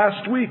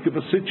past week of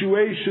a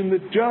situation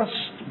that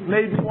just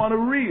made me want to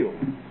reel.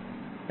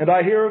 And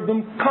I hear of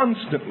them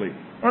constantly.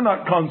 Or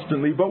not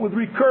constantly, but with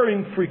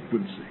recurring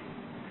frequency.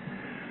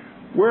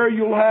 Where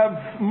you'll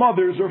have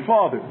mothers or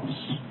fathers,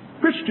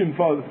 Christian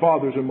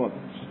fathers or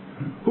mothers,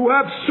 who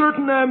have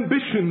certain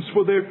ambitions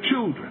for their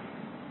children.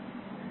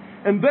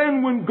 And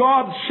then when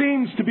God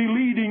seems to be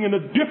leading in a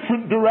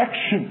different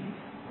direction,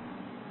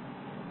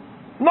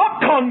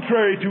 not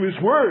contrary to his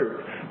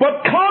word,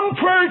 but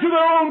contrary to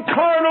their own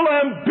carnal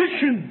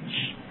ambitions,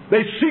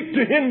 they seek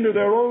to hinder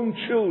their own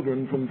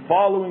children from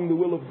following the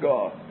will of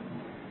God.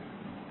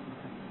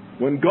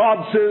 When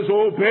God says,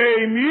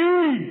 obey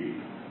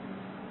me,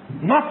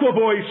 not the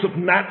voice of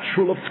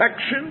natural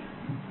affection,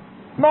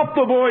 not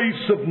the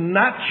voice of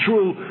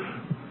natural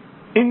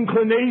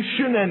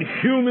inclination and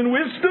human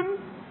wisdom,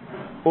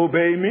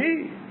 obey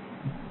me.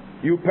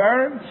 You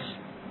parents,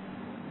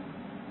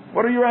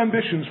 what are your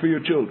ambitions for your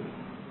children?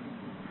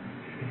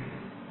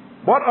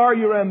 What are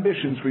your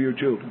ambitions for your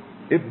children?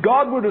 If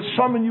God were to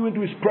summon you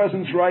into his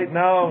presence right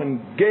now and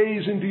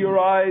gaze into your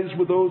eyes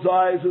with those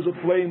eyes as a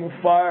flame of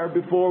fire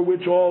before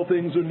which all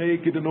things are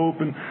naked and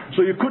open,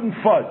 so you couldn't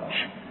fudge,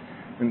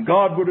 and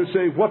God were to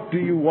say, what do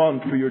you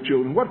want for your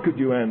children? What could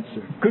you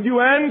answer? Could you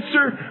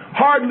answer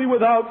hardly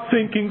without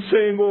thinking,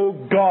 saying, oh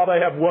God, I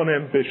have one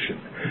ambition,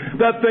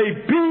 that they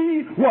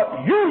be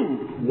what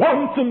you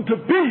want them to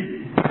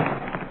be.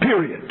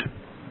 Period.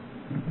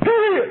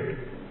 Period.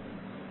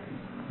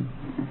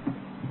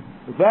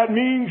 If that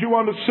means you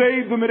want to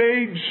save them at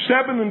age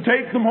 7 and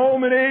take them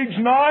home at age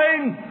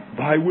 9,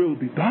 thy will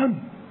be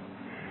done.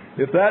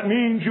 If that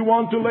means you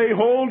want to lay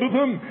hold of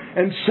them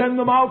and send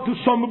them out to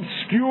some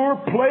obscure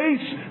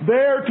place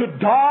there to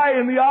die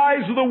in the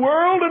eyes of the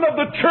world and of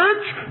the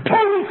church,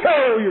 total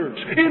failures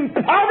in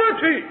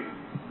poverty,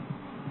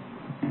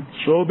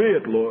 so be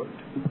it, Lord.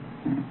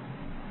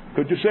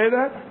 Could you say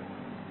that?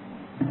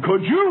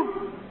 Could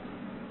you?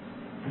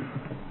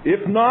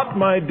 If not,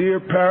 my dear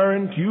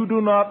parent, you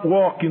do not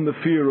walk in the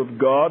fear of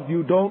God.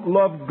 You don't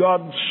love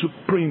God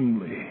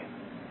supremely.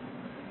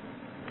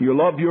 You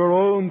love your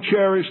own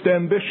cherished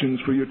ambitions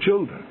for your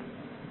children.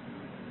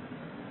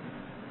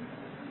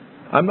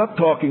 I'm not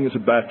talking as a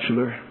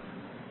bachelor.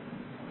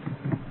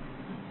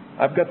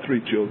 I've got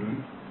 3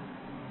 children.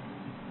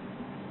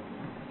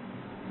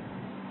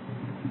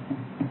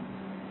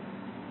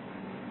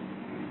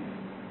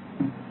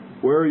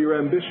 Where are your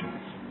ambitions?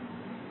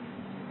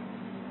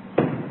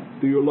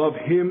 Do you love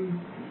him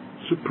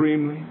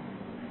supremely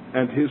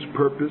and his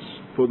purpose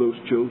for those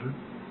children?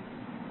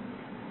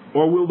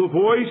 Or will the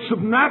voice of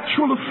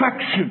natural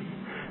affection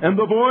and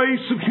the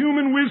voice of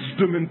human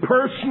wisdom and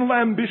personal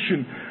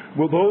ambition,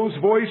 will those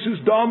voices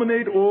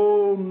dominate?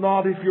 Oh,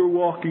 not if you're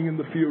walking in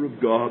the fear of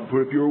God.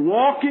 For if you're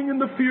walking in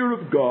the fear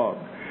of God,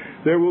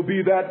 there will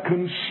be that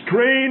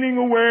constraining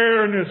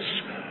awareness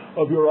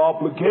of your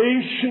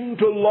obligation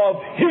to love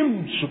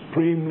him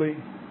supremely,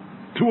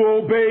 to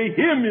obey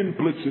him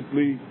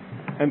implicitly,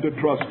 and to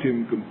trust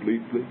him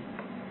completely.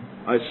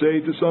 I say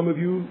to some of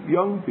you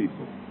young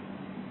people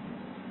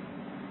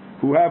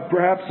who have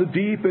perhaps a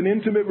deep and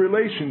intimate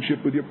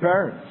relationship with your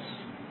parents,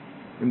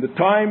 and the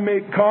time may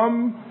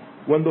come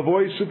when the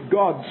voice of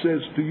God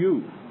says to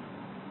you,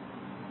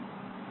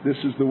 this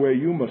is the way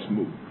you must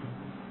move.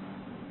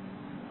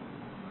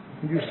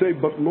 And you say,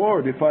 but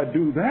Lord, if I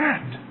do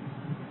that,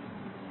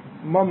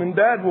 Mom and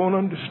Dad won't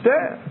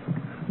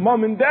understand.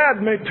 Mom and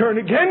Dad may turn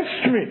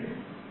against me.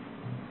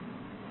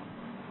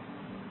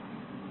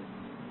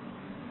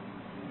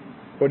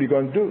 What are you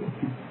going to do?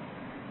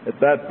 At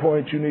that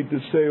point you need to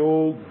say,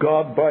 oh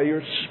God, by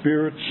your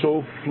Spirit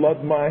so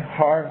flood my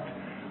heart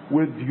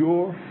with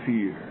your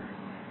fear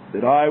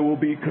that I will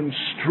be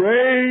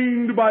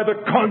constrained by the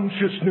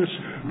consciousness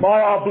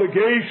my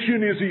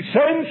obligation is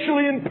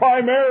essentially and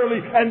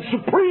primarily and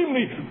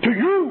supremely to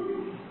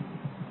you.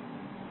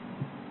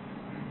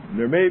 And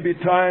there may be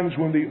times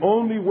when the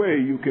only way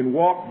you can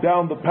walk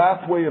down the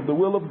pathway of the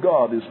will of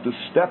God is to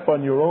step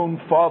on your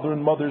own father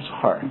and mother's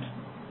heart.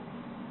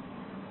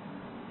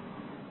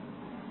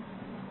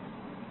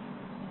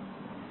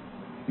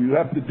 You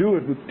have to do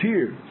it with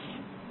tears.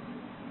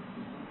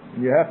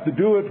 And you have to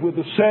do it with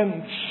a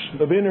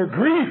sense of inner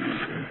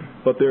grief.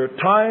 But there are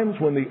times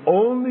when the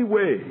only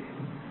way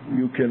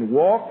you can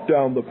walk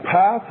down the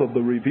path of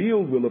the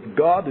revealed will of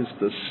God is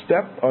to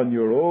step on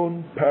your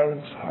own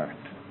parent's heart.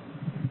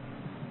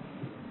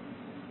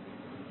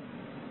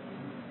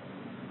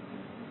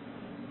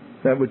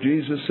 Is that what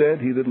Jesus said?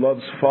 He that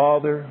loves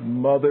father,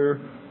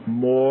 mother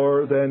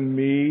more than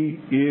me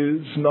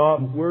is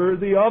not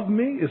worthy of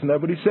me. Isn't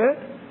that what he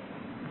said?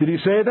 Did he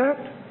say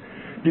that?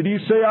 Did he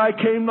say, I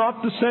came not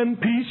to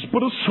send peace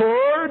but a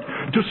sword,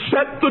 to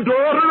set the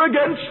daughter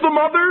against the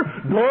mother,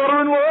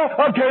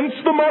 daughter-in-law against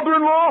the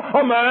mother-in-law,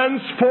 a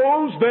man's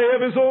foes, they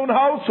of his own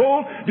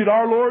household? Did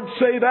our Lord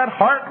say that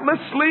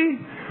heartlessly?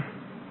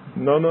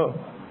 No.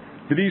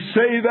 Did he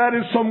say that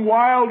as some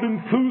wild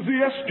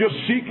enthusiast just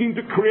seeking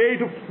to create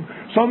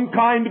some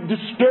kind of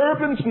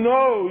disturbance?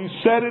 No, he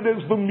said it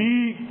as the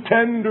meek,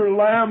 tender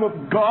Lamb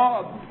of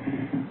God.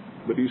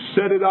 But he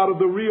said it out of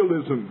the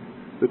realism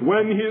that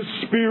when His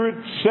Spirit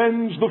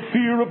sends the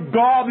fear of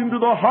God into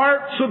the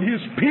hearts of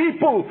His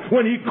people,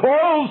 when He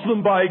calls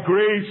them by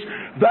grace,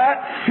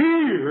 that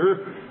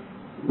fear,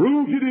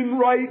 rooted in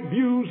right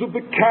views of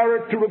the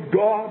character of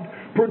God,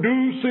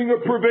 producing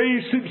a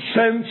pervasive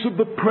sense of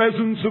the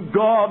presence of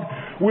God,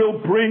 will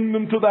bring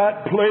them to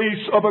that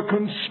place of a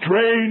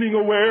constraining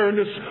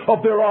awareness of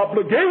their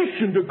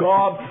obligation to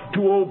God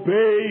to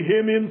obey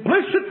Him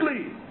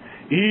implicitly,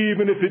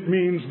 even if it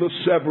means the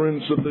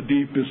severance of the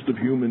deepest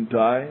of human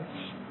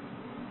ties.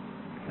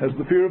 Has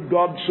the fear of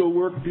God so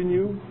worked in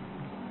you?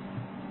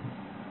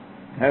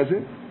 Has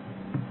it?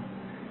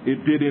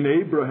 It did in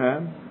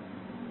Abraham.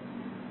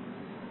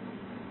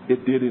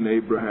 It did in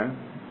Abraham.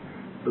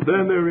 But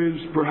then there is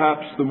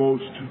perhaps the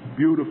most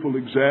beautiful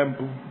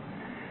example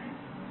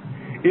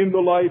in the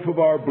life of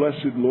our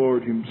blessed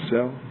Lord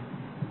Himself.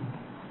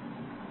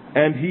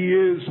 And He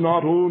is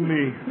not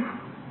only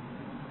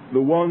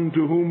the one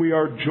to whom we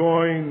are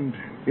joined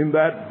in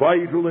that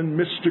vital and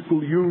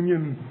mystical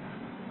union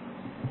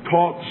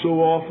taught so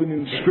often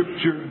in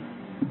Scripture,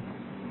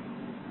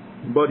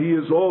 but He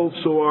is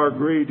also our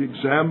great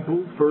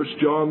example. 1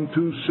 John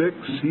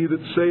 2:6, he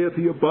that saith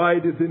he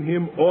abideth in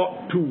Him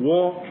ought to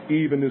walk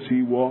even as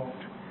He walked.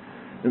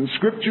 And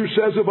Scripture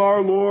says of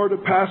our Lord, a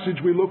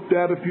passage we looked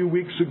at a few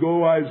weeks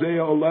ago,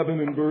 Isaiah 11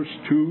 and verse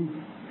 2,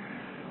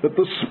 that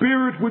the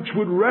Spirit which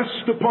would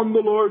rest upon the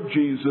Lord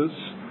Jesus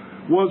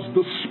was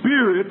the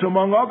Spirit,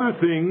 among other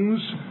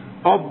things,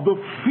 of the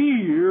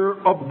fear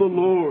of the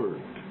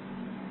Lord.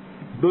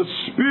 The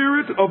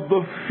spirit of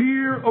the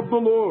fear of the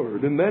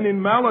Lord. And then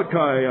in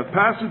Malachi, a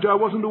passage I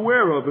wasn't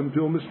aware of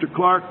until Mr.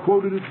 Clark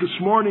quoted it this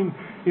morning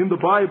in the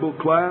Bible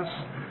class,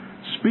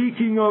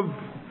 speaking of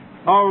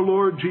our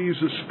Lord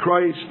Jesus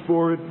Christ,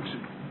 for it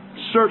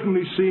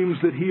certainly seems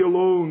that He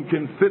alone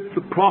can fit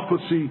the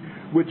prophecy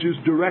which is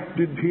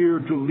directed here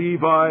to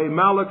Levi.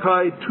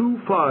 Malachi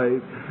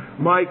 2:5,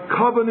 my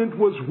covenant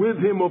was with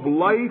him of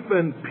life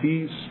and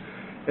peace,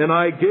 and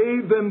I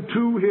gave them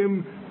to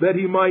him that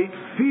he might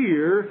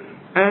fear,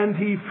 and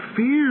he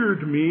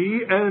feared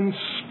me and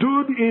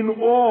stood in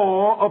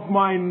awe of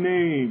my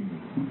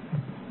name.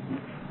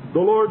 The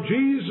Lord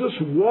Jesus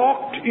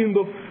walked in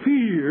the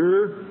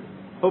fear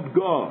of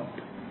God.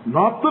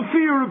 Not the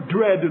fear of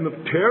dread and of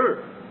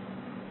terror.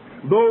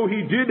 Though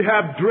He did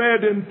have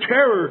dread and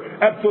terror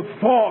at the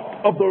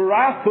thought of the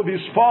wrath of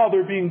His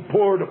Father being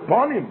poured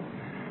upon Him.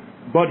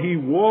 But He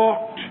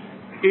walked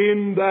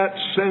in that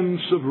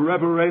sense of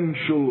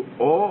reverential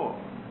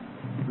awe.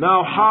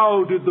 Now,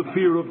 how did the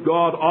fear of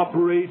God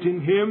operate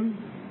in Him?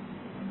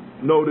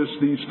 Notice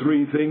these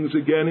three things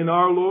again in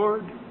our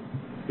Lord.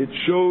 It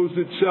shows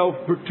itself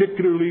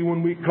particularly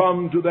when we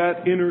come to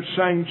that inner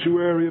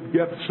sanctuary of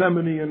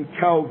Gethsemane and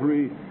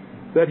Calvary,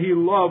 that He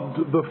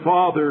loved the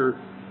Father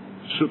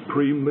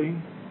supremely.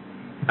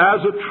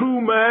 As a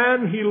true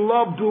man, He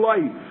loved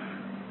life.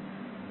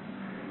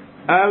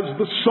 As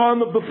the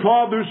Son of the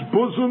Father's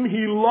bosom,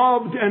 he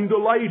loved and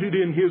delighted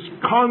in his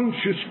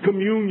conscious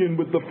communion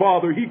with the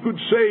Father. He could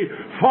say,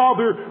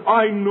 Father,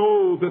 I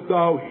know that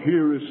thou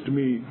hearest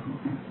me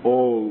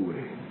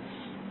always.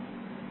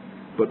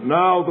 But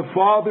now the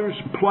Father's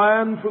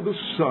plan for the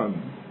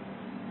Son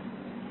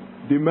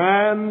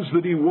demands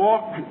that he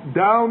walk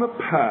down a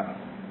path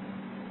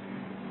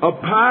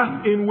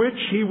in which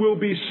he will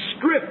be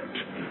stripped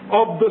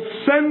of the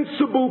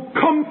sensible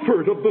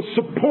comfort of the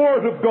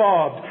support of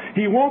God.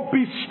 He won't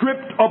be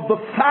stripped of the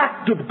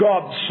fact of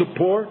God's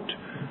support,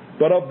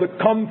 but of the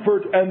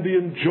comfort and the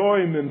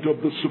enjoyment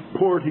of the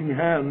supporting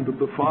hand of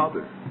the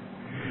Father.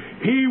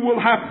 He will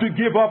have to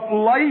give up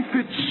life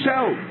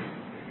itself.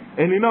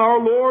 And in our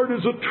Lord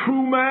as a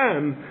true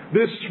man,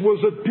 this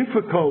was a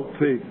difficult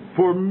thing,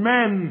 for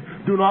men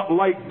do not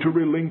like to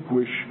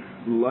relinquish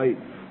life.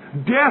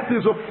 Death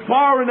is a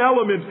foreign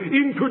element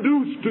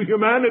introduced to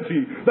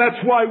humanity. That's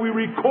why we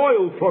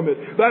recoil from it.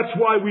 That's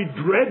why we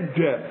dread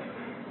death.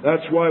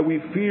 That's why we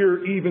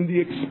fear even the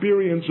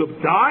experience of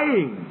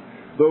dying.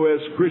 Though as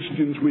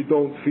Christians we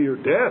don't fear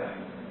death.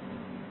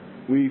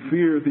 We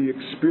fear the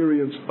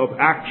experience of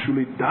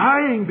actually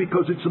dying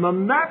because it's an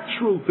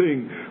unnatural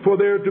thing for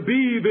there to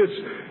be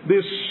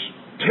this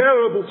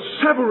terrible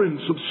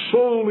severance of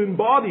soul and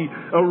body,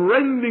 a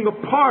rending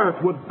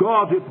apart what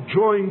God hath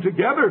joined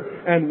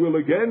together and will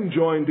again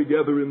join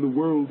together in the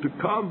world to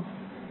come.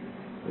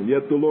 And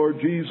yet the Lord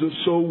Jesus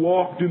so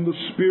walked in the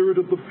spirit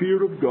of the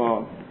fear of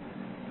God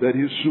that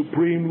his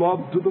supreme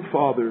love to the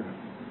Father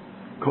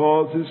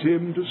causes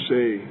him to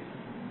say,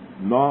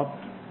 not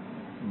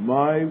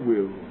my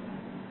will,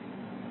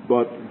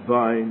 but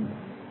thine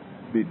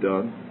be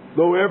done.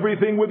 Though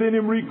everything within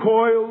him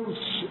recoils,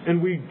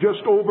 and we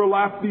just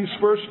overlap these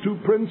first two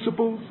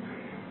principles,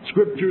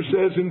 Scripture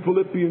says in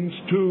Philippians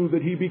 2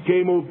 that he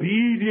became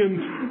obedient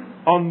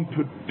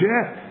unto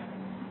death,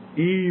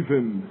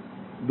 even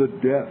the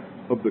death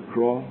of the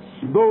cross.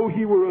 Though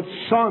he were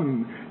a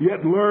son,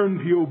 yet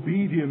learned he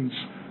obedience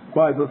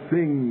by the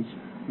things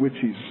which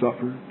he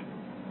suffered.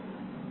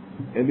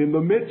 And in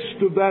the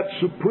midst of that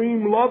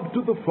supreme love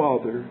to the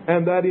Father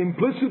and that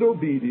implicit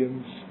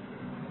obedience,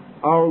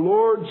 our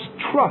Lord's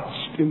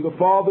trust in the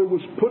Father was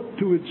put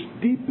to its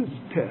deepest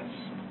test.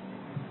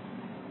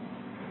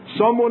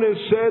 Someone has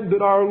said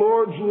that our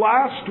Lord's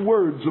last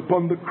words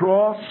upon the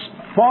cross,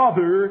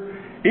 Father,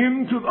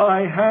 into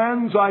thy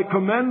hands I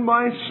commend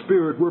my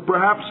spirit, were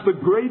perhaps the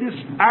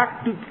greatest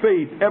act of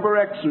faith ever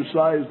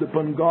exercised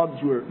upon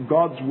God's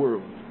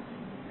world.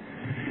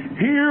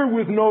 Here,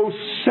 with no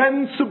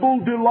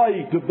sensible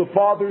delight of the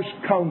Father's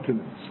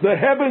countenance, the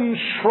heavens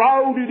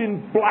shrouded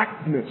in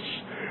blackness,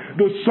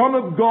 the Son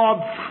of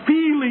God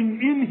feeling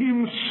in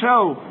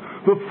himself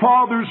the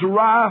Father's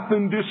wrath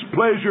and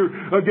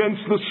displeasure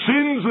against the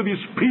sins of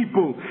his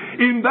people.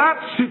 In that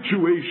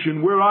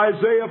situation where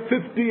Isaiah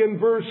 50 and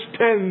verse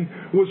 10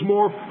 was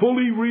more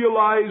fully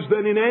realized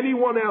than in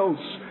anyone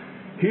else,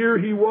 here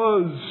he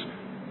was,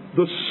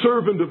 the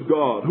servant of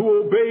God,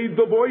 who obeyed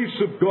the voice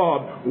of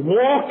God,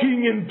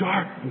 walking in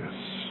darkness,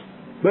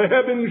 the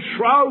heavens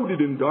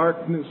shrouded in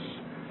darkness.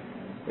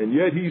 And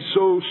yet he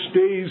so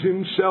stays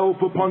himself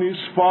upon his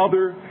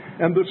Father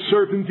and the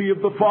certainty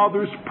of the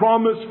Father's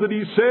promise that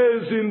he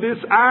says in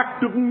this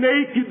act of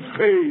naked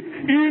faith,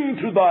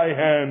 into thy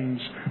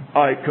hands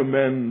I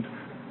commend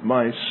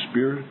my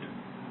spirit.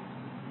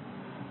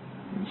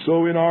 And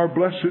so in our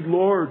blessed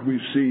Lord we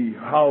see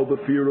how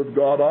the fear of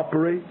God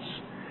operates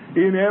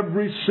in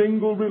every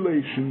single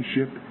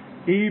relationship,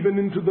 even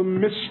into the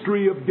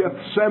mystery of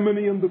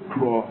Gethsemane and the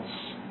cross.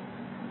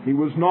 He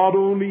was not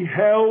only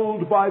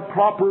held by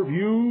proper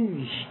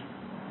views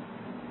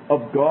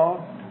of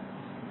God,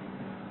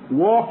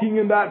 walking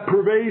in that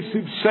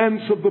pervasive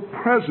sense of the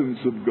presence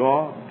of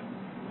God,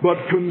 but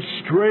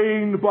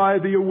constrained by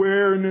the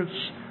awareness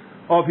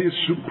of his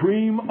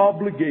supreme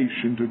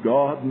obligation to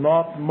God,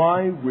 not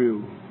my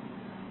will,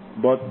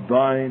 but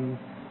thine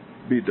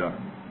be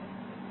done.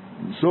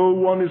 And so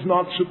one is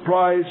not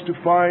surprised to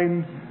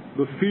find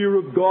the fear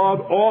of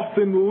God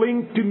often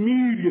linked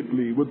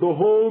immediately with the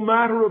whole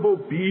matter of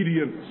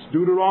obedience.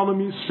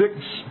 Deuteronomy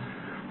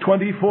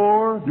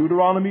 6:24,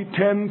 Deuteronomy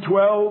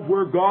 10:12,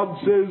 where God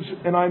says,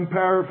 and I'm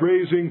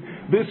paraphrasing,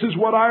 this is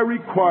what I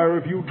require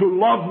of you, to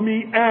love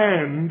me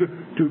and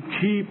to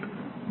keep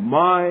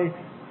my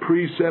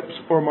precepts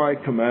or my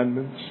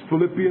commandments.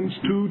 Philippians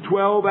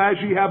 2:12,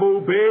 as ye have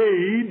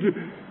obeyed,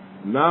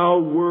 now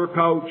work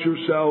out your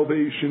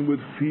salvation with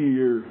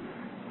fear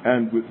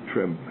and with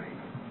trembling.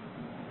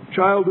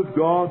 Child of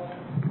God,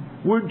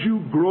 would you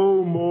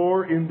grow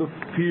more in the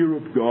fear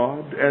of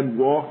God and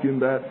walk in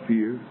that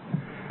fear?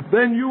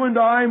 Then you and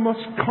I must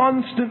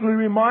constantly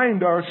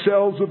remind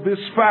ourselves of this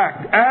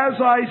fact. As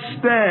I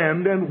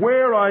stand and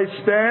where I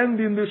stand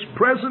in this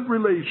present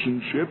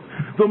relationship,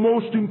 the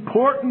most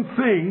important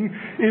thing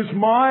is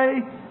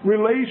my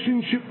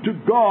relationship to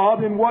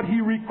God and what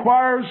He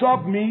requires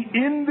of me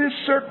in this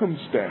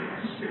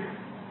circumstance.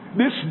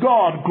 This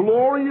God,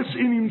 glorious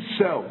in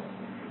Himself,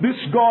 this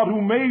God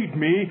who made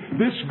me,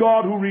 this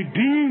God who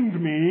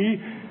redeemed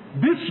me,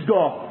 This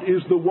God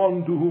is the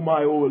one to whom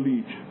I owe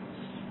allegiance.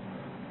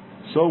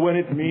 So when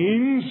it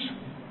means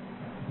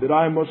that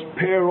I must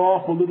pare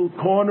off a little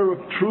corner of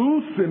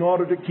truth in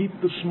order to keep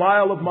the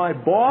smile of my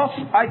boss,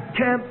 I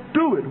can't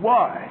do it.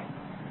 Why?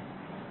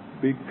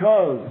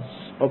 Because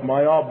of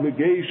my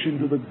obligation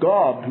to the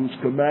God who's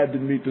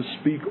commanded me to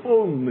speak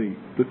only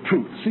the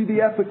truth. See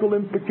the ethical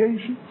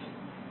implications?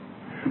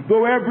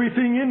 Though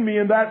everything in me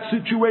in that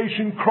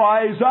situation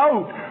cries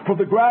out for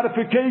the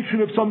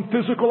gratification of some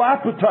physical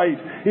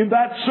appetite, in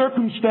that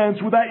circumstance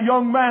with that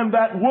young man,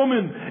 that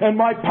woman, and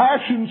my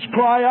passions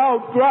cry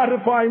out,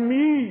 gratify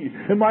me,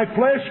 and my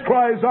flesh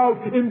cries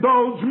out,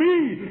 indulge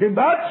me. In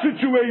that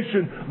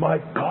situation, my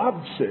God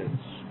says,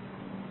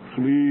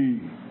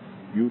 flee,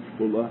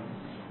 youthful lust.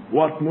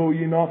 What, know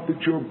ye not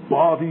that your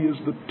body is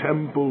the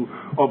temple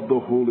of the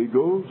Holy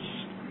Ghost?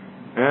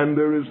 And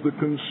there is the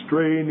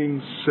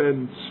constraining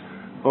sense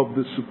of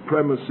the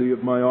supremacy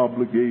of my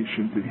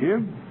obligation to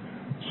Him.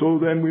 So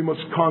then we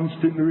must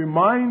constantly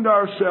remind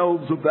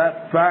ourselves of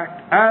that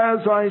fact.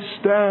 As I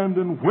stand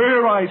and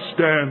where I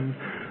stand,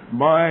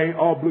 my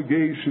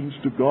obligations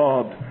to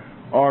God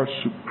are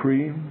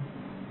supreme.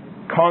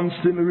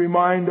 Constantly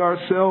remind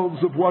ourselves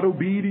of what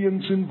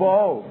obedience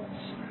involves.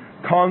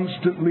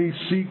 Constantly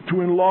seek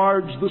to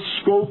enlarge the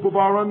scope of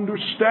our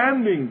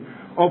understanding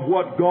of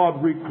what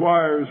God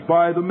requires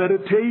by the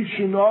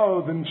meditation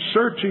of and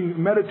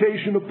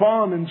meditation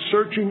upon and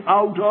searching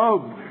out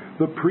of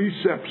the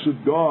precepts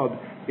of God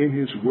in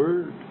His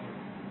Word.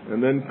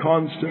 And then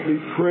constantly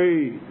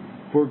pray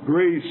for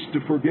grace to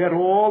forget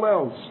all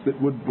else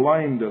that would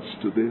blind us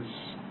to this.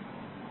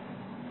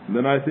 And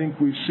then I think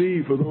we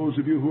see, for those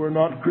of you who are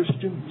not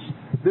Christians,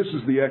 this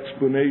is the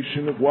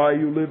explanation of why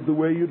you live the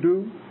way you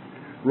do.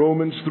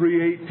 Romans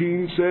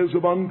 3:18 says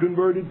of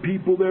unconverted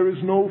people, there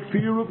is no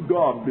fear of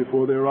God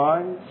before their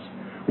eyes.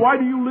 Why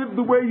do you live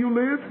the way you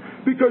live?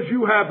 Because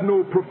you have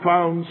no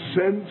profound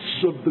sense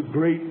of the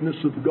greatness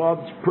of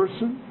God's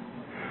person,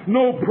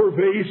 no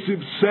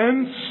pervasive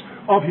sense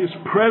of His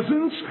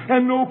presence,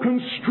 and no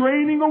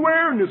constraining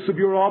awareness of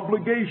your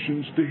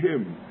obligations to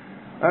Him.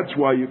 That's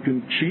why you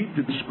can cheat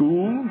at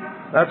school.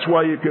 That's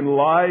why you can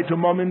lie to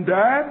mom and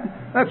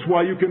dad. That's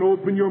why you can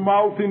open your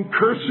mouth in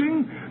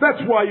cursing.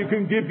 That's why you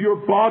can give your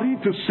body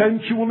to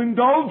sensual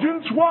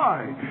indulgence.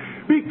 Why?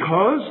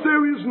 Because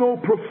there is no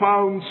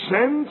profound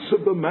sense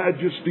of the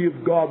majesty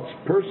of God's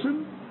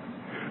person,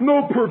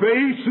 no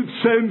pervasive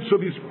sense of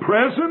His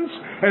presence,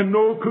 and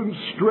no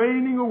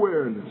constraining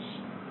awareness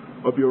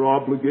of your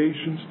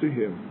obligations to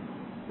Him.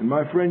 And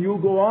my friend, you'll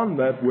go on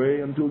that way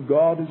until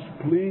God is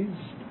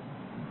pleased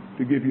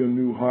to give you a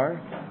new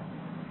heart.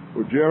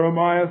 For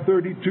Jeremiah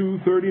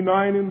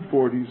 32:39 and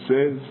 40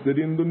 says that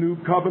in the new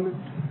covenant,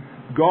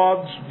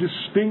 God's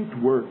distinct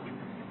work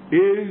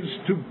is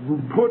to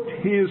put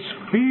His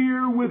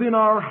fear within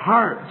our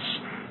hearts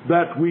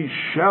that we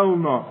shall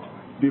not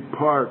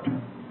depart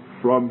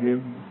from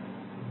Him.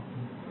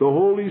 The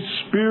Holy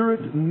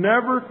Spirit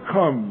never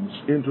comes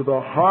into the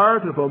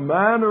heart of a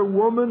man or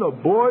woman, a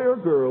boy or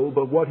girl,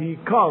 but what He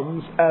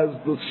comes as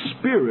the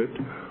Spirit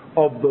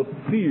of the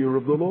fear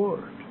of the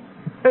Lord.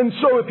 And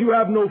so if you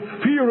have no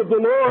fear of the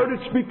Lord,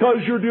 it's because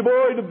you're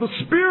devoid of the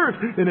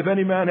Spirit. And if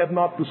any man have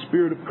not the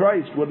Spirit of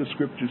Christ, what does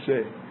Scripture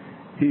say?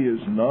 He is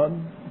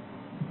none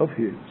of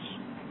His.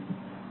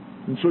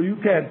 And so you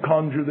can't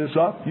conjure this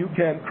up. You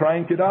can't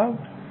crank it out.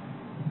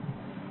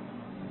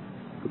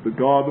 But the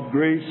God of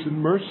grace and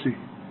mercy,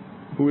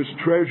 who has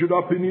treasured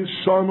up in His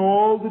Son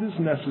all that is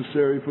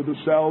necessary for the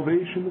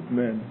salvation of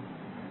men,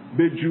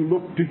 bids you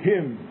look to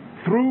Him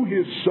through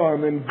His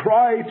Son and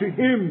cry to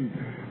Him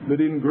that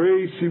in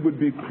grace He would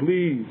be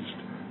pleased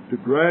to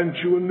grant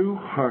you a new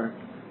heart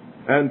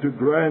and to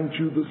grant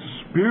you the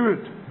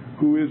Spirit,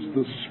 who is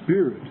the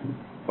Spirit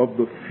of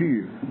the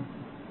fear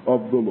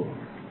of the Lord.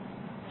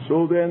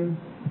 So then,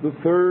 the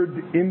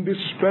third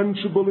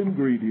indispensable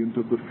ingredient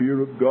of the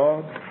fear of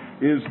God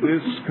is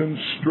this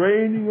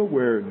constraining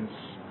awareness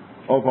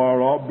of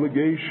our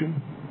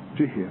obligation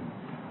to Him.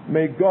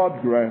 May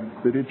God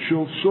grant that it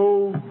shall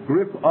so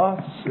grip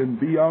us and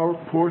be our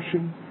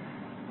portion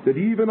that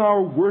even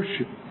our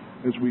worship,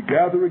 as we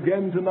gather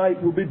again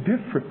tonight, will be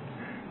different.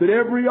 That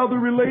every other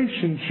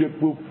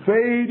relationship will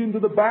fade into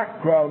the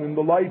background in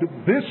the light of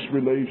this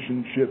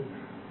relationship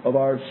of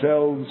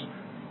ourselves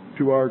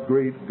to our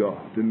great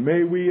God. And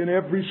may we in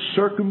every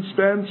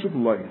circumstance of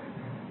life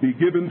be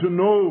given to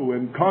know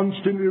and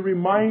constantly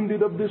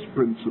reminded of this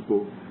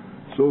principle,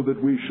 so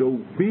that we shall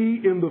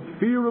be in the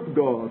fear of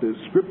God as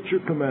Scripture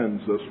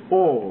commands us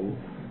all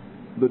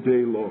the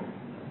day long.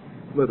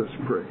 Let us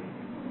pray.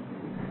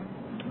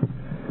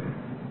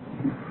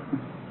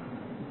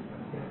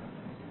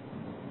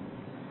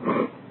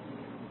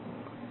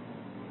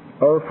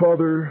 Our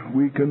Father,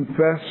 we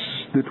confess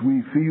that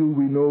we feel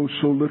we know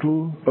so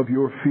little of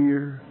your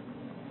fear,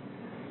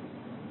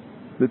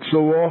 that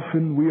so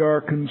often we are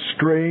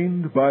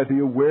constrained by the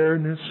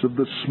awareness of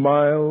the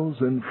smiles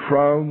and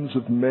frowns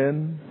of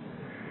men,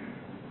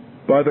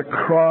 by the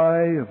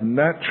cry of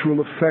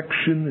natural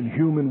affection and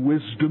human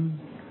wisdom,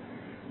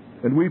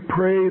 And we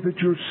pray that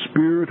your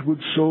Spirit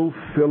would so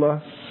fill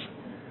us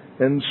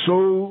and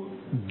so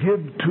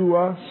give to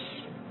us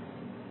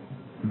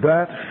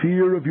that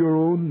fear of your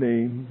own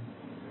name,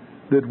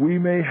 that we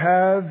may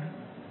have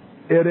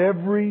at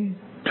every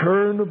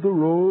turn of the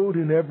road,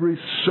 in every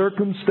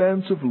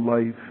circumstance of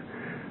life,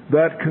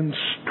 that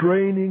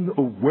constraining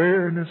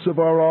awareness of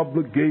our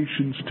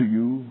obligations to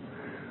you.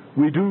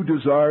 We do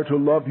desire to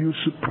love you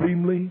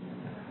supremely.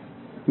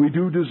 We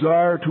do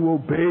desire to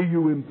obey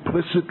you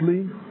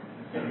implicitly.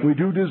 We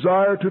do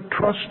desire to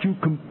trust you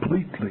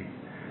completely.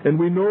 And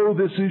we know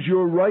this is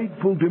your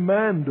rightful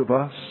demand of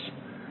us.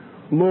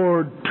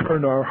 Lord,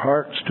 turn our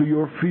hearts to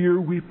your fear,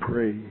 we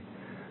pray,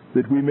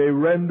 that we may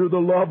render the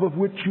love of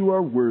which you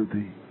are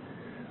worthy,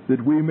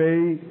 that we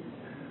may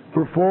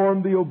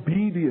perform the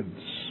obedience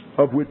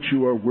of which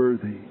you are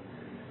worthy,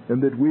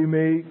 and that we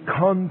may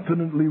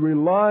confidently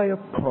rely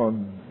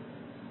upon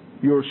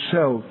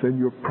yourself and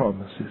your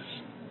promises.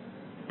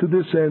 To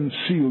this end,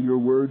 seal your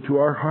word to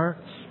our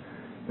hearts,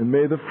 and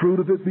may the fruit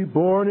of it be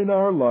born in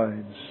our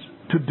lives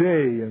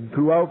today and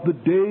throughout the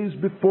days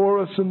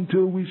before us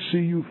until we see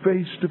you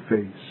face to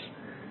face.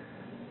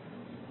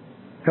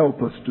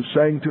 Help us to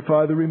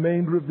sanctify the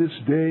remainder of this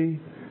day.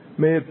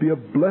 May it be a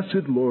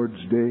blessed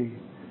Lord's Day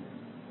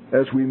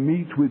as we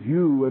meet with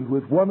you and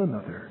with one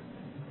another.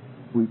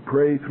 We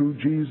pray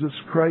through Jesus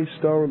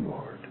Christ our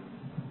Lord.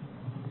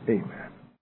 Amen.